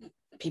know,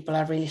 people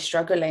are really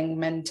struggling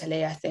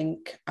mentally, I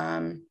think.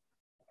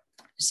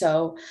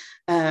 So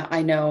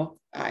I know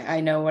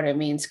what it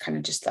means, kind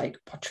of just like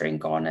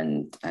pottering on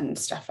and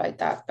stuff like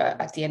that.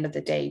 But at the end of the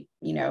day,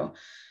 you know,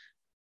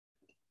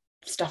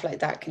 stuff like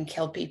that can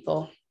kill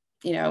people,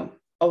 you know,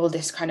 all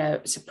this kind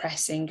of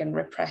suppressing and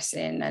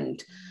repressing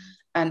and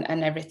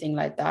everything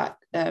like that.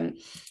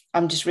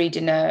 I'm just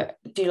reading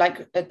do you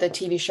like the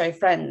TV show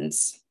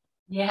Friends?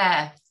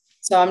 Yeah.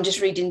 So I'm just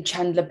reading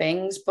Chandler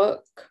Bing's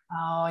book.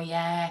 Oh,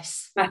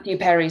 yes. Matthew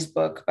Perry's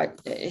book, but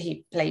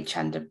he played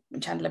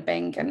Chandler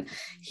Bing, and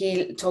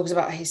he talks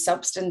about his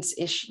substance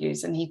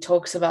issues, and he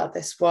talks about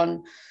this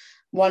one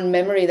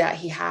memory that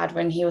he had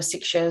when he was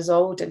 6 years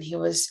old, and he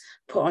was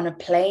put on a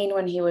plane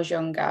when he was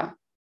younger,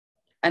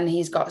 and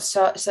he's got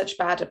such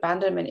bad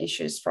abandonment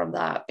issues from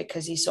that,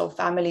 because he saw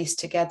families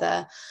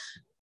together,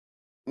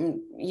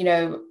 you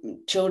know,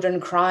 children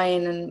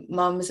crying and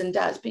mums and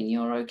dads being,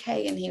 you're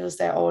okay, and he was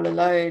there all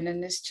alone.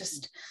 And it's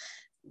just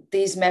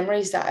these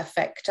memories that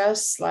affect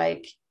us,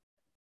 like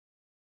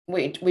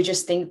we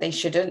just think they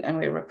shouldn't, and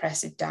we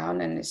repress it down,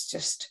 and it's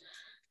just,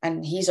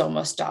 and he's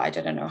almost died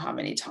I don't know how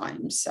many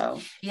times. So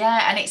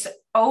yeah, and it's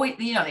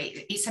you know,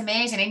 it's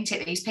amazing, isn't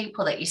it, these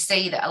people that you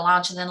see that are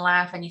larger than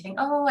life, and you think,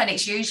 oh, and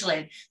it's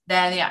usually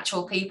they're the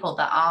actual people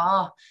that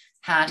are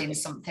hiding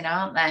something,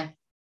 aren't they?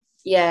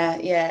 Yeah,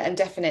 and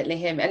definitely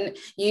him. And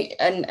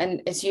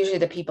it's usually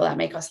the people that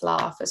make us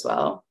laugh as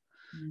well.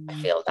 I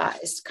feel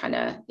that is kind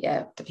of,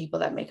 yeah, the people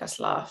that make us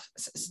laugh.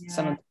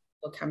 Some of the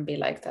people can be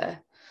like the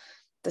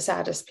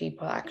saddest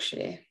people,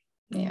 actually.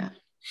 Yeah.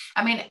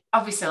 I mean,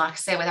 obviously, like I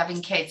say, with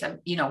having kids,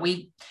 you know,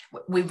 we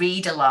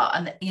read a lot,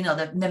 and you know,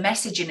 the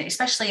messaging,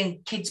 especially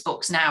in kids'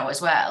 books now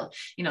as well,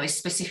 you know, there's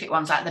specific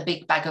ones like the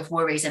big bag of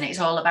worries, and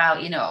it's all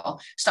about, you know,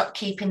 stop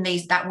keeping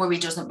that worry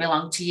doesn't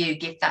belong to you,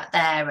 give that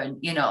there, and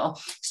you know,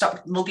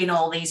 stop lugging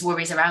all these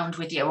worries around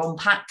with you,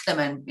 unpack them,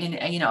 and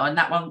you know, and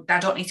that one, I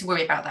don't need to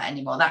worry about that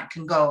anymore, that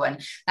can go, and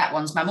that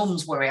one's my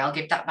mum's worry, I'll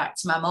give that back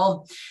to my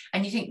mum.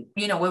 And you think,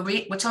 you know,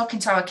 we're talking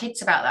to our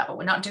kids about that, but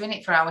we're not doing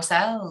it for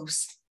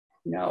ourselves.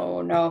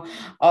 No.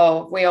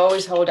 Oh, we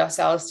always hold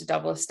ourselves to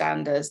double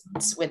standards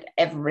with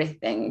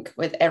everything.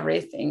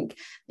 I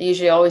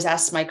usually always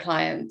ask my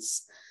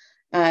clients,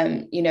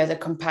 you know, the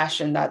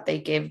compassion that they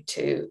give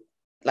to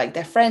like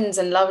their friends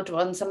and loved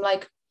ones. I'm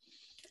like,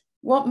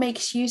 what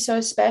makes you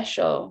so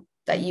special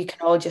that you can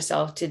hold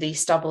yourself to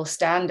these double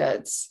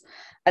standards?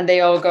 And they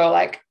all go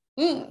like,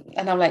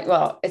 and I'm like,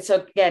 well, it's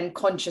again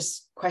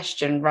conscious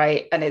question,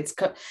 right? And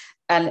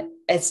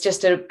it's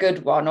just a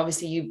good one.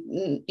 Obviously,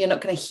 you're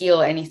not going to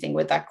heal anything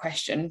with that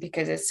question,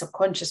 because it's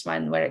subconscious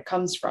mind where it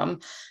comes from.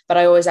 But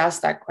I always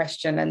ask that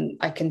question, and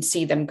I can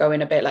see them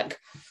going a bit like,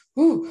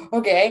 ooh,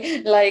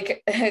 okay,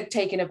 like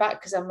taken aback,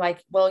 because I'm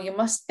like, well, you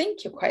must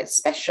think you're quite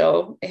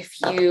special if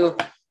you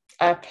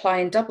are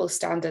applying double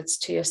standards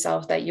to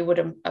yourself that you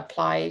wouldn't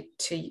apply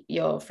to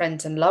your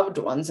friends and loved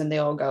ones. And they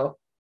all go,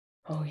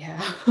 oh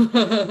yeah.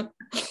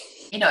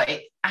 You know,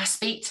 I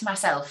speak to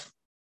myself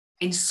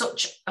in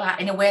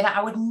a way that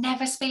I would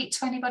never speak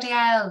to anybody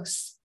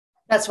else.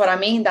 That's what I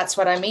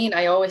mean.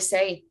 I always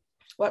say,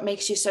 what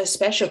makes you so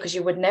special? Because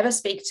you would never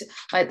speak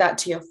like that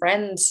to your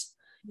friends,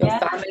 your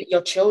family,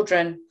 your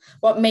children.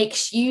 What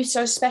makes you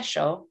so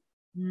special?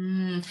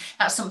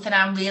 That's something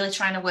I'm really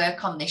trying to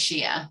work on this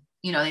year.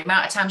 You know, the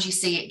amount of times you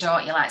see it,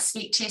 don't you? Like,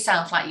 speak to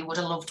yourself like you would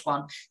a loved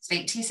one.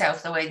 Speak to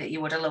yourself the way that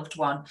you would a loved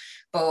one.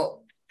 But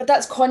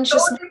that's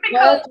conscious mind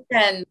work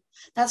then.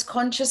 That's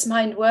conscious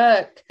mind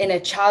work. Inner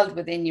child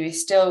within you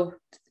is still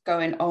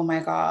going, oh my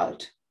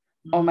God.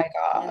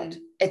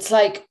 It's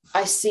like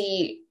I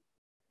see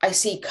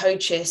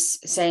coaches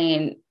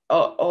saying,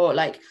 or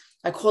like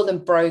I call them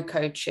bro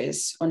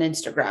coaches on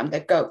Instagram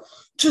that go,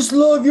 just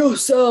love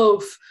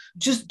yourself,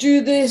 just do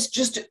this,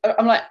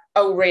 I'm like,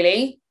 oh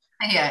really?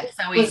 Yeah.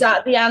 So was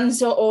that the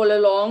answer all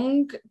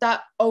along?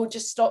 That, oh,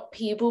 just stop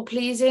people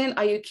pleasing?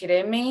 Are you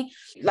kidding me?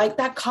 Like,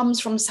 that comes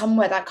from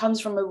somewhere. That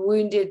comes from a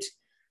wounded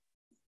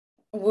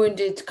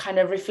kind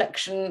of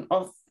reflection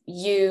of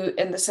you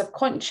in the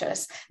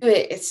subconscious,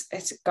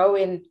 it's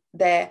going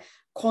there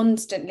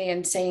constantly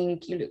and saying,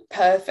 you look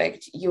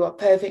perfect, you are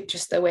perfect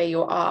just the way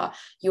you are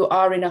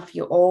enough,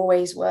 you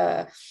always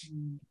were.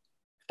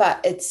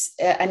 But it's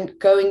and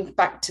going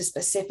back to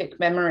specific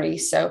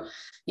memories, so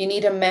you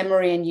need a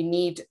memory and you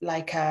need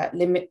like a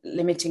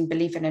limiting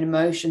belief and an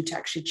emotion to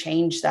actually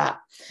change that.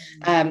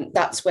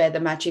 That's where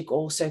the magic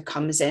also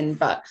comes in,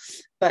 but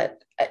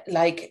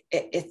like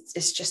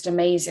it's just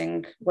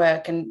amazing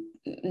work. And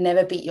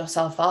never beat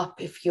yourself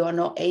up if you are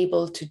not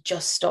able to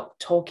just stop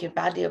talking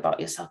badly about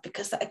yourself,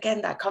 because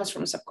that comes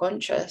from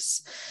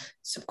subconscious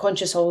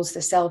holds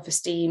the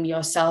self-esteem,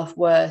 your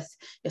self-worth,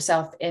 your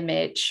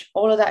self-image,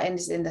 all of that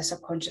is in the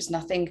subconscious,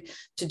 nothing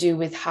to do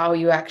with how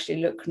you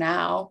actually look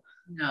now.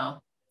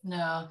 No.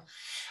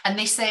 And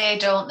they say,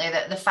 don't they,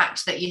 that the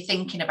fact that you're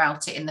thinking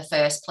about it in the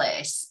first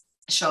place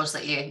shows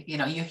that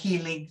you're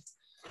healing.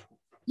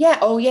 Yeah.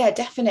 Oh yeah,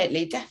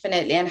 definitely.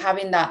 And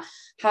having that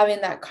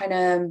kind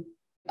of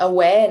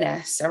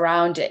awareness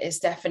around it is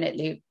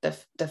definitely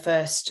the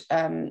first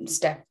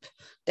step.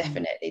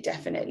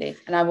 Definitely.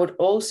 And I would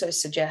also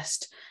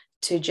suggest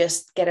to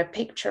just get a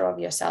picture of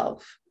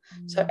yourself.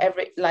 So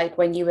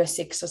when you were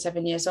 6 or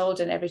 7 years old,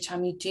 and every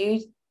time you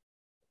do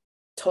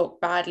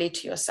talk badly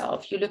to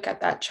yourself, you look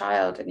at that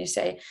child and you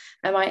say,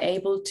 am I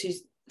able to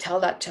tell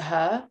that to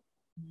her?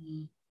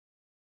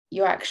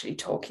 You're actually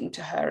talking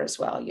to her as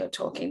well. You're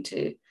talking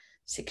to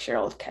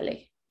 6-year-old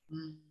Kelly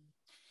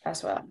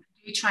as well.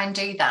 You try and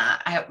do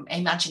that. I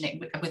imagine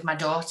it with my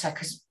daughter,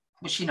 because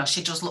she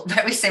does look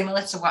very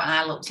similar to what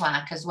I looked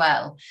like as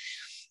well.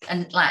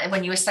 And like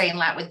when you were saying,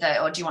 like with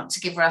do you want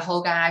to give her a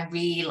hug? I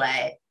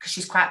really, because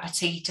she's quite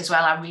petite as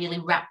well, I really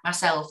wrap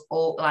myself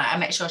up, like I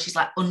make sure she's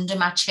like under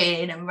my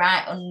chin and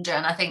right under,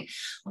 and I think,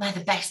 well, they're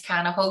the best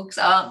kind of hugs,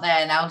 aren't they?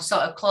 And I'll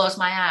sort of close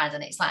my eyes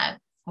and it's like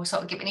we're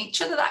sort of giving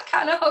each other that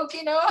kind of hug,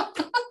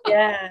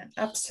 Yeah,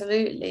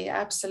 absolutely.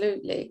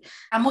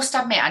 I must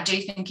admit, I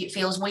do think it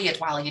feels weird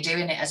while you're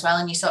doing it as well,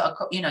 and you sort of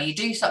you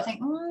do sort of think,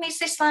 is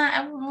this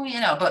like,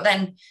 but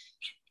then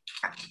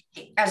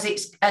as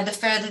it's the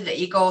further that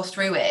you go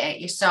through it,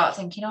 you start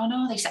thinking, oh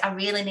no, I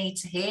really need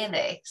to hear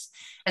this.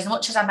 As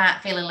much as I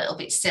might feel a little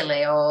bit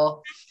silly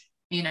or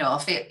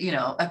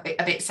feel a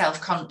bit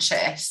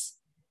self-conscious,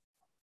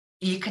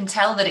 you can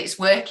tell that it's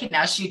working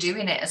as you're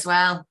doing it as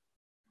well.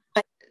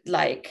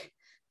 Like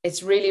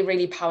it's really,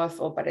 really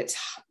powerful, but it's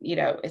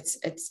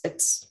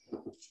it's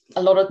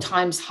a lot of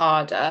times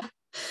harder.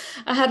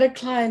 I had a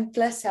client,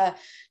 bless her,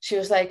 she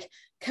was like,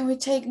 can we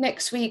take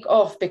next week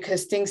off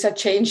because things are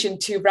changing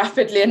too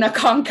rapidly and I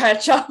can't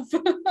catch up?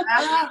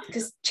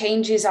 Because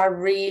changes are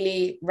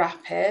really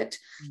rapid.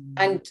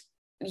 And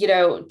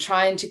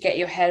trying to get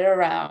your head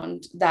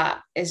around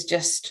that is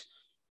just,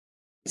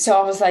 so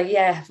I was like,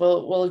 yeah,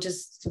 we'll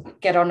just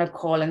get on a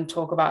call and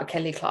talk about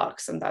Kelly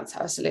Clarkson. That's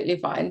absolutely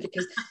fine,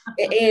 because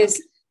it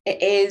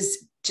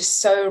is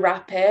just so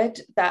rapid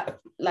that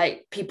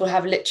like people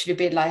have literally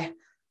been like,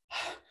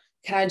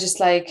 can I just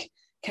take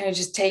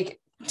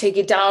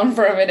it down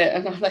for a minute?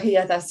 And I'm like,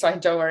 yeah, that's fine,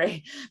 don't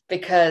worry,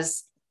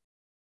 because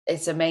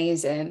it's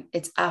amazing.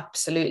 It's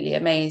absolutely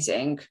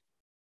amazing.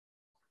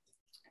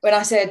 When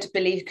I said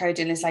belief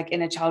coding is like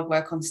inner child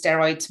work on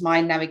steroids,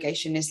 mind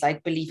navigation is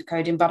like belief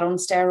coding, but on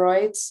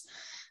steroids.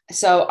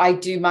 So I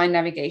do mind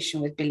navigation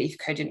with belief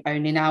coding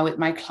only now with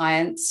my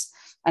clients.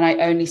 And I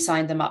only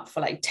signed them up for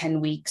like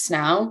 10 weeks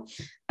now.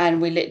 And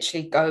we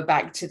literally go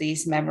back to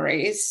these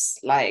memories.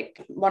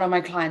 Like one of my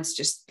clients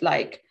just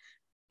like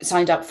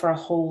signed up for a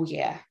whole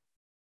year,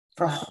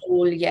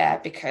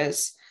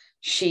 because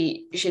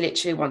she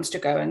literally wants to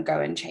go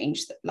and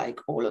change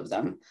like all of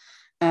them.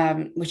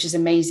 Which is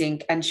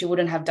amazing. And she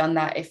wouldn't have done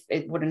that if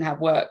it wouldn't have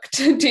worked.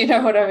 Do you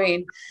know what I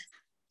mean?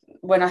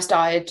 When I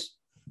started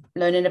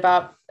learning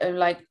about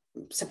like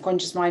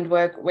subconscious mind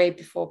work way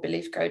before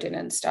belief coding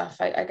and stuff,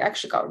 I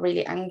actually got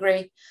really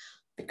angry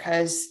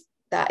because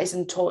that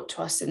isn't taught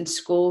to us in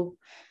school.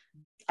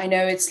 I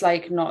know it's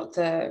like not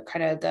the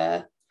kind of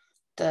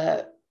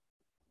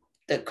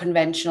the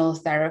conventional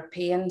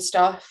therapy and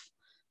stuff,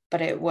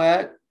 but it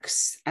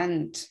works.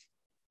 And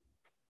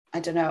I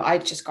don't know, I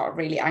just got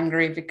really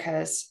angry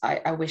because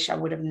I wish I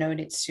would have known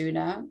it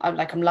sooner.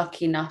 I'm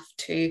lucky enough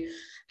to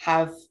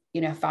have,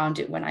 found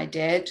it when I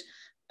did.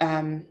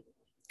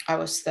 I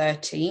was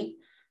 30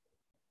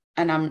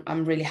 and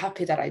I'm really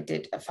happy that I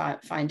did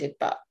find it,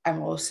 but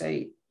I'm also,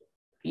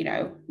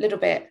 a little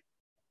bit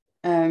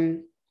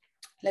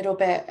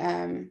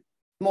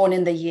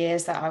mourning the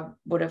years that I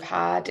would have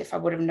had if I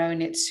would have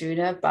known it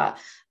sooner. But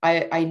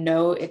I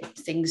know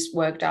things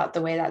worked out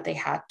the way that they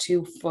had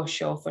to, for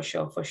sure.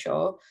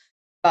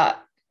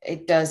 But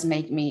it does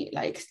make me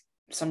like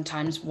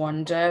sometimes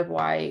wonder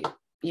why,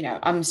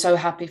 I'm so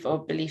happy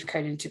for belief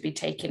coding to be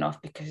taken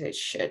off, because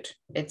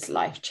it's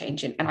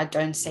life-changing. And I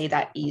don't say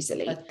that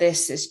easily, but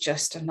this is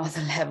just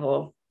another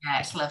level. Yeah,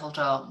 it's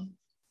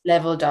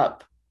leveled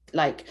up.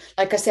 Like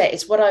I said,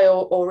 it's what I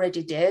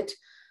already did,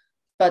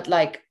 but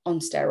like on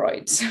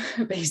steroids,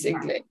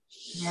 basically.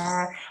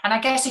 Yeah. And I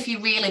guess if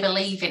you really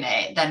believe in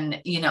it, then,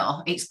 you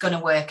know, it's going to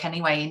work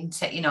anyway,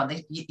 isn't it? You know,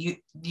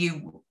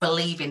 you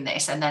believe in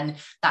this, and then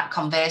that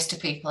conveys to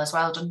people as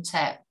well, doesn't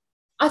it?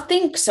 I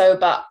think so,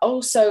 but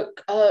also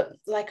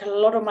like a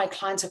lot of my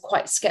clients are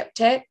quite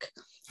skeptic,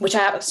 which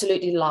I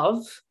absolutely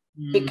love,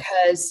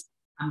 because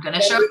I'm going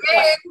to show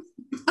you.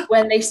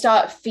 When they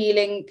start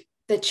feeling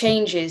the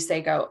changes,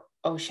 they go,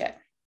 oh shit,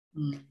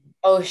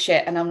 oh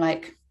shit. And I'm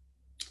like,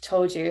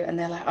 told you. And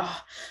they're like,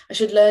 oh, I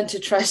should learn to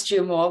trust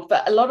you more.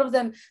 But a lot of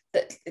them,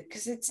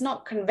 because it's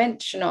not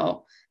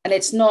conventional and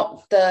it's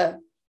not the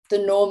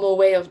normal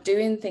way of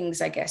doing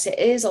things, I guess. It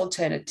is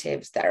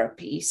alternative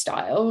therapy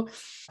style.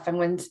 And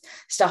when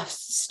stuff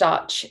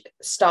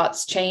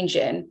starts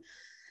changing,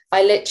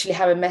 I literally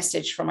have a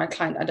message from my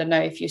client. I don't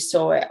know if you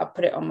saw it. I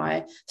put it on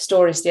my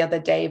stories the other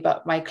day,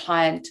 but my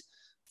client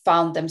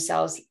found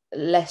themselves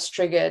less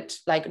triggered,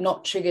 like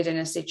not triggered in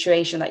a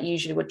situation that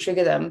usually would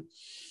trigger them.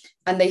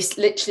 And they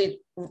literally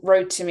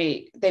wrote to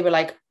me, they were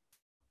like,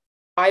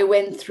 I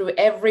went through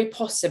every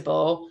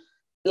possible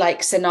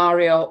like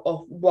scenario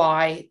of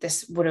why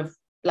this would have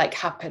like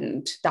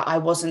happened, that I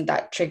wasn't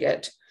that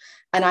triggered.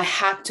 And I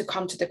had to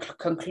come to the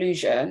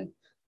conclusion,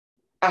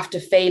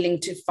 after failing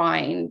to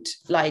find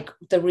like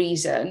the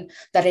reason,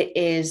 that it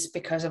is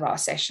because of our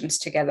sessions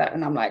together.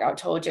 And I'm like, I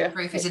told you.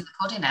 Proof is in the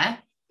pudding, eh?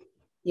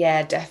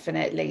 Yeah,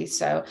 definitely.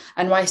 So,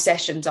 and my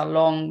sessions are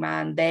long,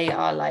 man. They're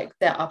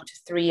up to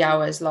 3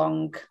 hours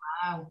long.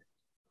 Wow.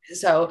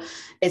 So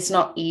it's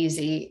not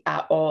easy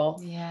at all.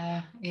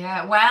 Yeah.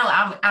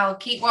 Well, I'll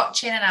keep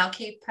watching, and I'll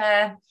keep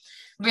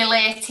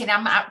relating,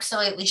 I'm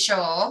absolutely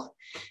sure.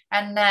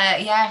 And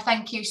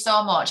thank you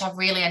so much. I've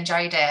really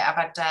enjoyed it. I've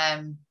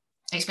had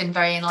it's been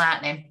very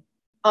enlightening.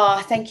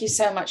 Oh, thank you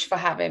so much for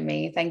having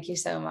me. Thank you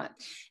so much.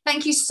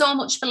 Thank you so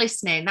much for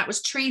listening. That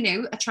was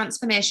Triinu, a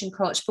transformation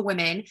coach for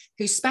women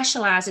who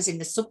specialises in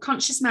the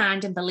subconscious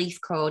mind and belief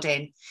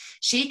coding.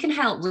 She can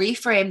help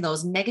reframe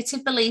those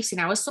negative beliefs in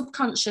our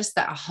subconscious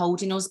that are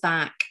holding us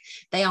back.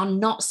 They are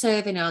not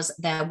serving us.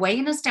 They're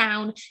weighing us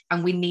down,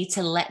 and we need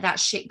to let that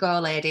shit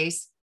go,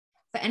 ladies.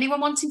 For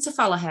anyone wanting to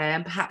follow her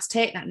and perhaps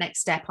take that next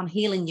step on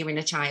healing your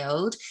inner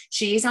child,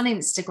 she is on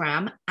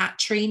Instagram at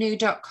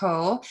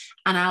triinu.co,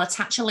 and I'll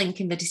attach a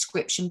link in the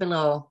description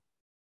below.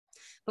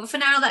 But for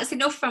now, that's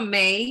enough from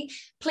me.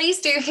 Please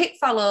do hit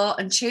follow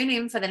and tune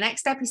in for the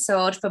next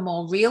episode for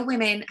more real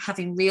women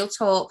having real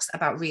talks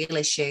about real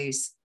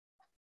issues.